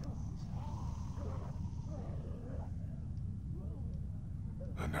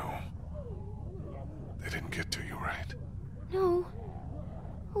 I know. They didn't get to you, right? No.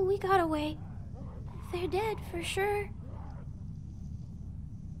 We got away. They're dead for sure.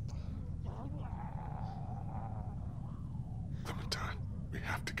 Clementine, we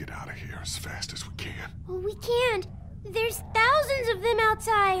have to get out of here as fast as we can. We can't. There's thousands of them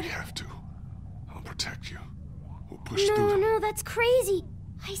outside. We have to. I'll protect you. We'll push through them. No, that's crazy.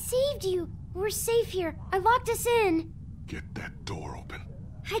 I saved you. We're safe here. I locked us in. Get that door open.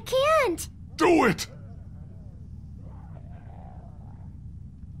 I can't. Do it!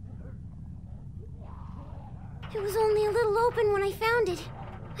 It was only a little open when I found it.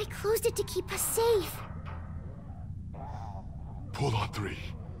 I closed it to keep us safe. Pull on 3.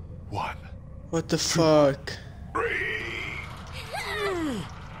 1. What the fuck? 3.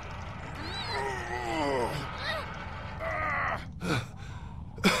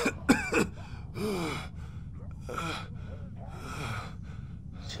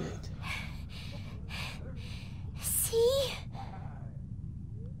 Shit. See?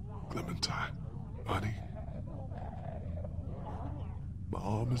 Clementine, honey. My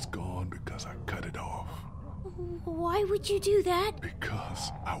arm is gone because I cut it off. Why would you do that?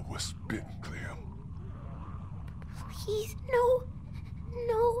 Because I was bitten, Clem. Please, no.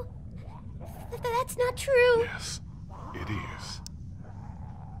 No. That's not true. Yes, it is.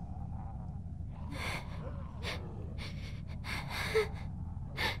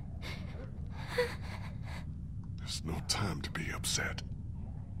 There's no time to be upset.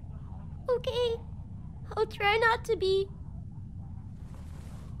 Okay. I'll try not to be.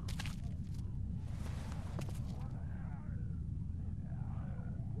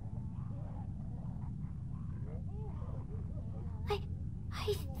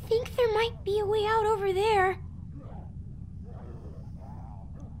 I think there might be a way out over there.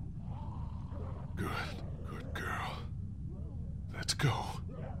 Good girl. Let's go.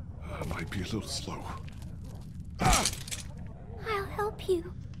 I might be a little slow. I'll help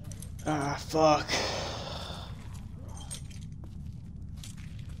you. Ah, fuck.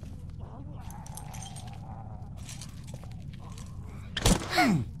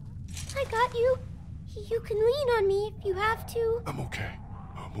 I got you. You can lean on me if you have to. I'm okay.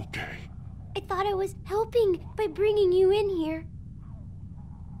 I'm okay. I thought I was helping by bringing you in here.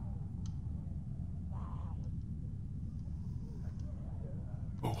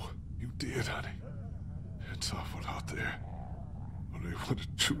 Oh, you did, honey. It's awful out there. Well, they would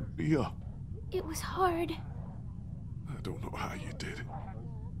have chewed me up. It was hard. I don't know how you did it,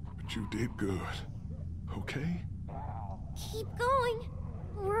 but you did good. Okay? Keep going.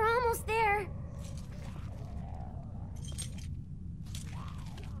 We're almost there.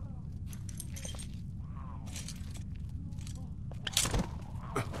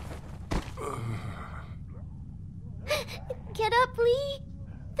 Get up, Lee.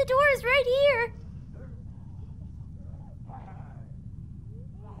 The door is right here.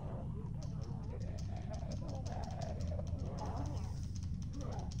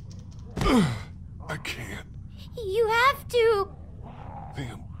 I can't. You have to.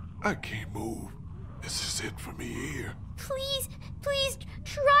 Liam, I can't move. This is it for me here. Please, please,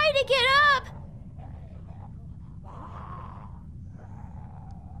 try to get up.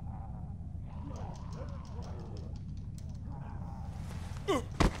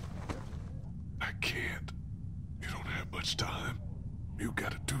 I can't. You don't have much time. You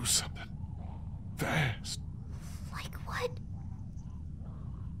gotta do something. Fast. Like what?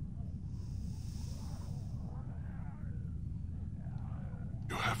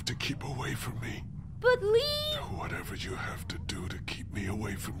 You have to keep away from me. But Lee... Do whatever you have to do to keep me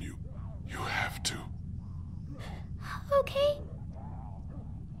away from you. You have to. Okay.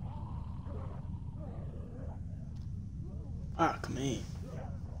 Fuck me.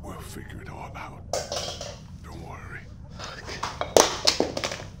 We'll figure it all out. Don't worry.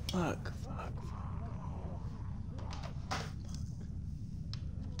 Fuck.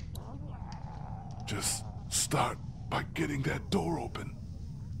 Just start by getting that door open.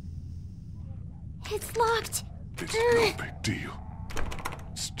 It's locked. It's no big deal.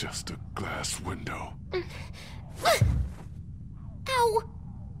 It's just a glass window. Ow!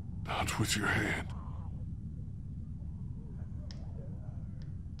 Not with your hand.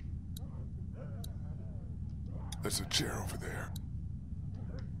 There's a chair over there.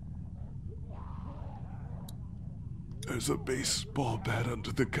 There's a baseball bat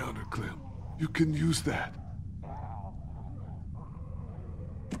under the counter, Clem. You can use that.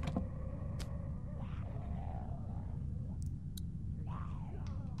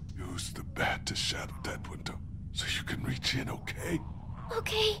 Use the bat to shadow that window so you can reach in, okay?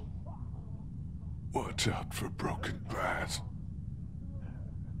 Okay. Watch out for broken glass.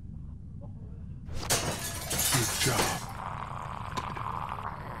 Good job.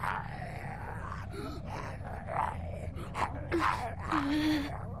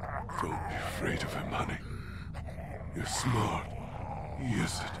 Don't be afraid of him, honey. You're smart. He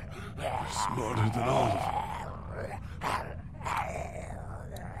isn't. You're smarter than all of them.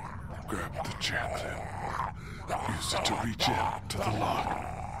 Grab the chair, Clem. Use it to reach in to the lock.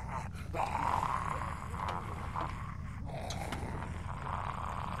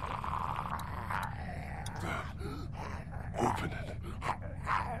 Open it.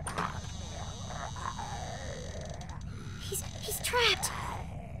 He's trapped.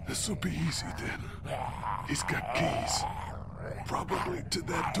 This'll be easy then. He's got keys. Probably to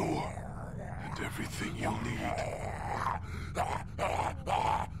that door. And everything you'll need.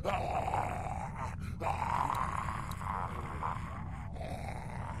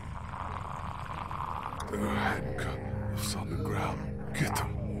 There are handcuffs on the ground. Get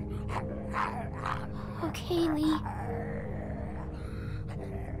them. Okay, Lee.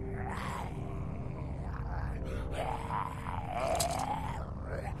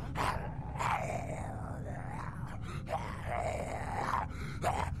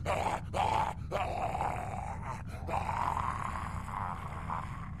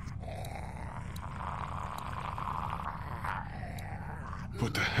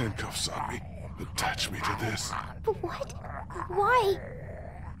 Put the handcuffs on me. Attach me to this. But what? Why?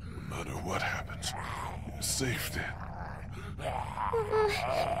 No matter what happens, you're safe then.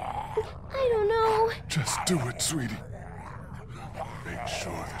 I don't know. Just do it, sweetie. Make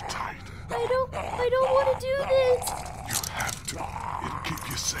sure they're tight. I don't want to do this. You have to. It'll keep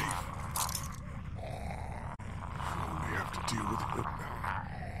you safe. You only have to deal with him now.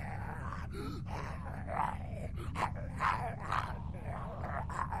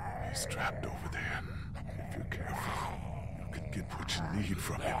 He's trapped over there. If you're careful, you can get what you need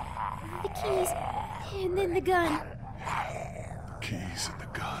from him. The keys, and then the gun. The keys and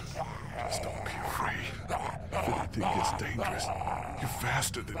the gun. Just don't be afraid. If anything gets dangerous, you're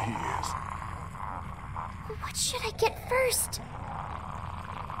faster than he is. What should I get first?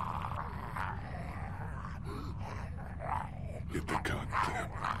 Get the gun, Clem.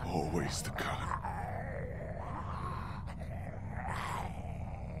 Always the gun.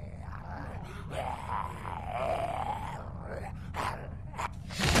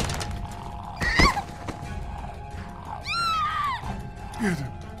 Get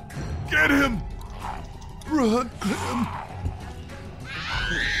him! Get him! Run, Clem!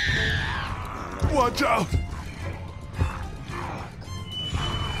 Watch out!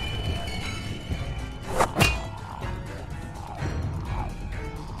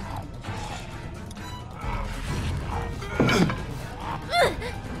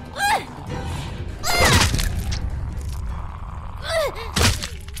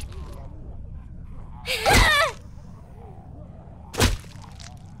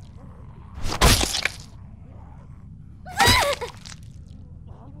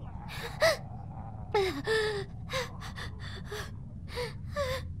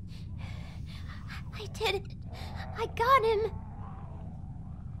 I did it. I got him.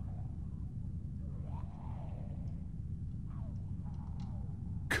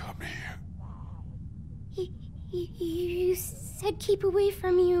 Come here. You said keep away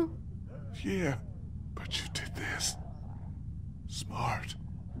from you. Yeah, but you did this. Smart.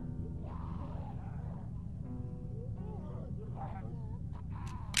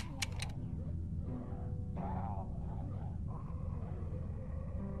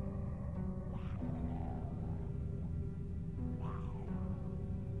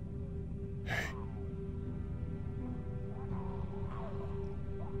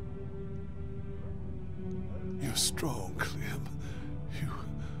 You're strong, Clem.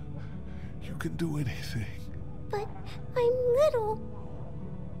 You can do anything. But I'm little.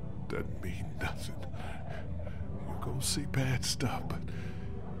 Doesn't mean nothing. You're gonna see bad stuff, but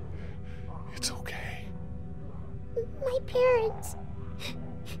it's okay. My parents.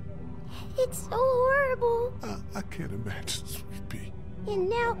 It's so horrible. I can't imagine, Sweet Pea. And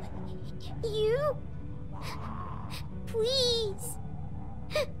now, you? Please.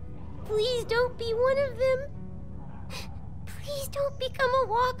 Please don't be one of them. Please don't become a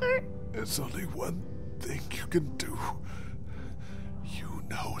walker. There's only one thing you can do. You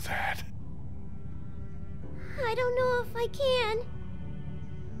know that. I don't know if I can.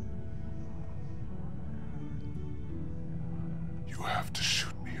 You have to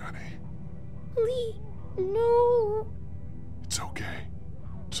shoot me, honey. Lee, no. It's okay.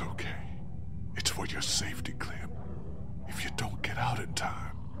 It's okay. It's for your safety, Clem. If you don't get out in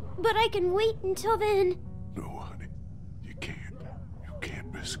time. But I can wait until then. No, honey. You can't. You can't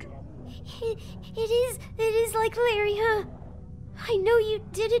risk it. It is like Larry, huh? I know you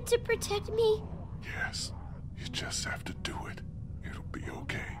did it to protect me. Yes. You just have to do it. It'll be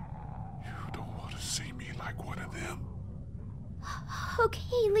okay. You don't want to see me like one of them.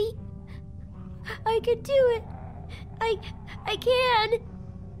 Okay, Lee. I can do it. I can.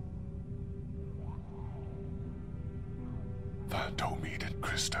 Find Omid and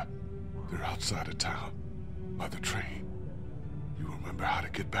Krista. They're outside of town, by the train. You remember how to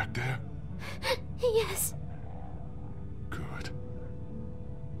get back there? Yes. Good.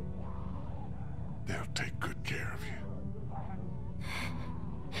 They'll take good care of you.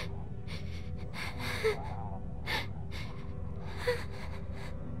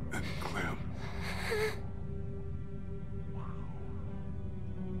 And Clem.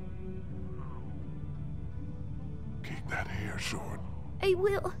 Keep that hair short. I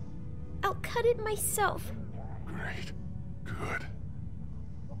will. I'll cut it myself. Great. Good.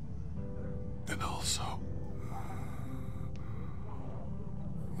 And also...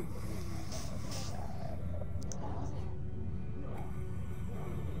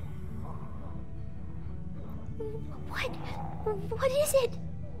 What is it?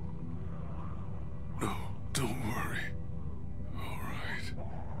 No, don't worry. All right.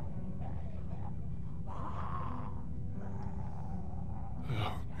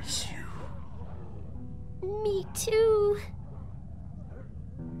 I'll miss you. Me too.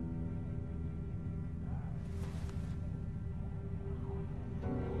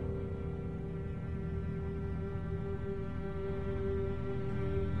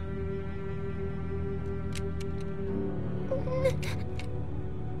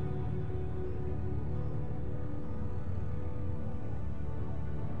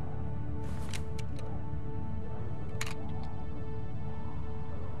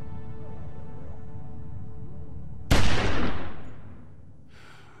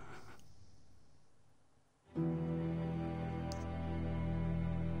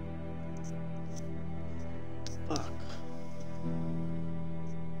 Fuck.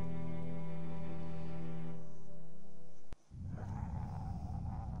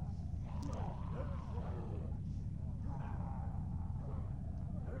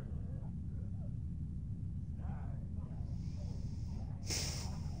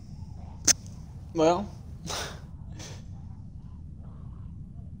 Well,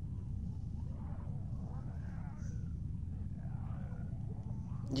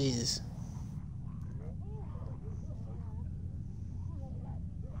 Jesus.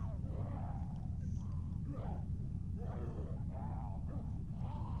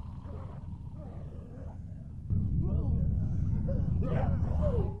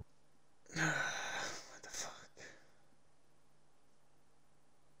 What the fuck?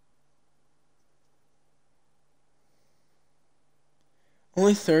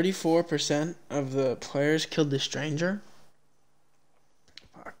 Only 34% of the players killed the stranger?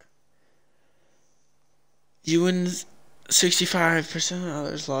 Fuck. You and 65% of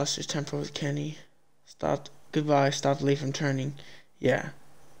others lost their temper with Kenny. Goodbye, stopped Lee from turning. Yeah,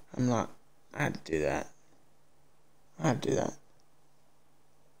 I'm not. I had to do that. I had to do that.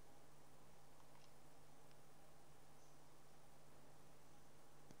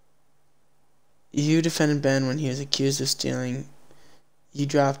 You defended Ben when he was accused of stealing. You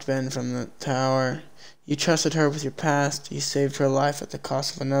dropped Ben from the tower. You trusted her with your past. You saved her life at the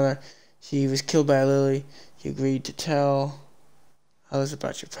cost of another. She was killed by Lily. You agreed to tell others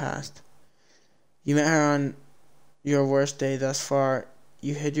about your past. You met her on your worst day thus far.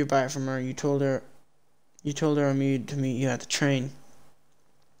 You hid your bite from her. You told her Omid to meet you at the train.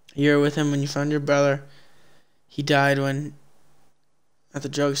 You were with him when you found your brother. He died at the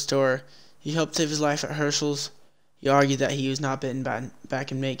drugstore. You helped save his life at Herschel's. You argued that he was not bitten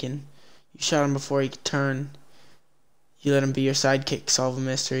back in Macon. You shot him before he could turn. You let him be your sidekick, solve a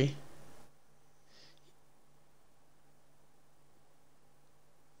mystery.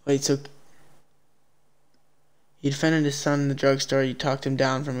 Wait, so... You defended his son in the drugstore. You talked him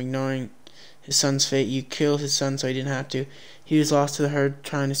down from ignoring his son's fate. You killed his son so he didn't have to. He was lost to the herd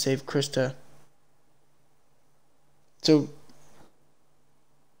trying to save Krista. So...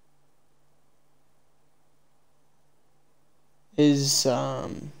 Is,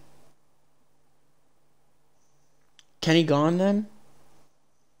 Kenny gone then?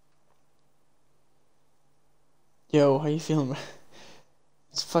 Yo, how you feeling?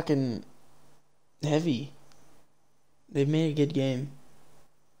 It's fucking heavy. They've made a good game.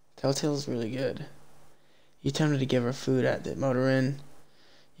 Telltale's really good. You attempted to give her food at the motor inn.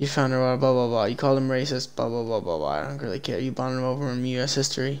 You found her, blah, blah, blah. You called him racist, blah, blah, blah, blah, blah. I don't really care. You bonded him over in U.S.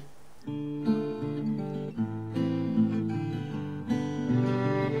 history.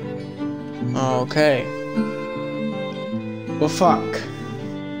 Okay. Well, fuck.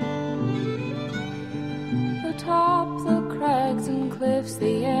 Atop the crags and cliffs,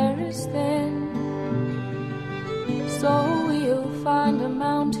 the air is thin. So we'll find a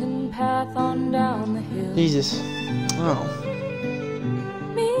mountain path on down the hill. Jesus. Oh.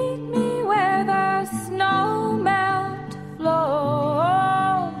 Meet me where the snow melt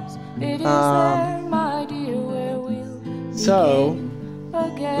flows. It is there, my dear, where we'll begin. So,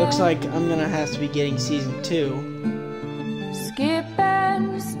 looks like I'm gonna have to be getting season 2. Skip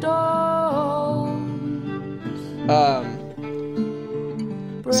and stones.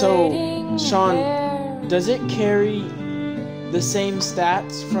 So, Sean, does it carry the same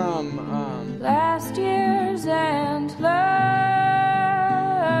stats from last year's antlers?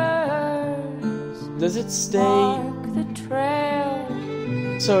 Does it stay? Mark the trail.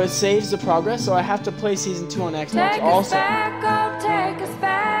 So it saves the progress. So I have to play season 2 on Xbox Take also. Us back, oh, take us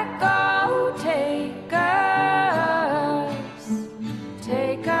back, oh, take us.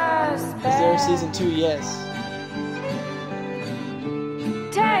 Take us back. Is there a season 2? Yes.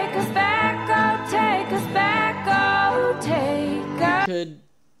 Take us back, oh, take us back, oh, take us.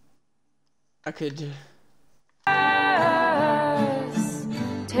 I could.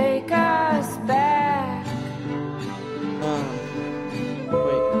 Take us back.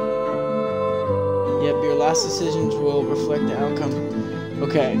 Wait. Yep, your last decisions will reflect the outcome.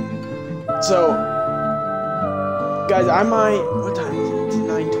 Okay. So, guys, I might. What time is it? It's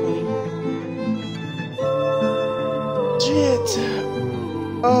 9:20. Shit.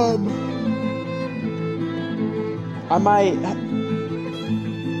 I might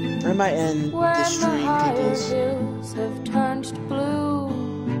end the stream, peoples. Hills have turned blue,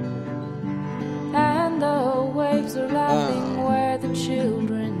 and the waves are laughing where the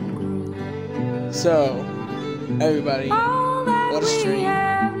children grew. So, everybody, what a stream.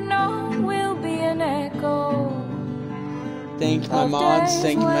 Have known will be an echo. Thank my mods,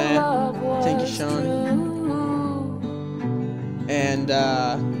 thank you, man, thank you, Sean. And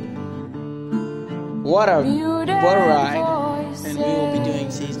what a ride. And we will be doing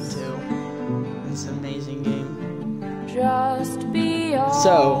season 2. It's an amazing game. Just beyond.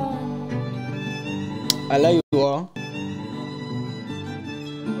 So, I love you all.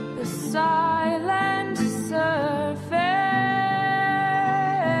 The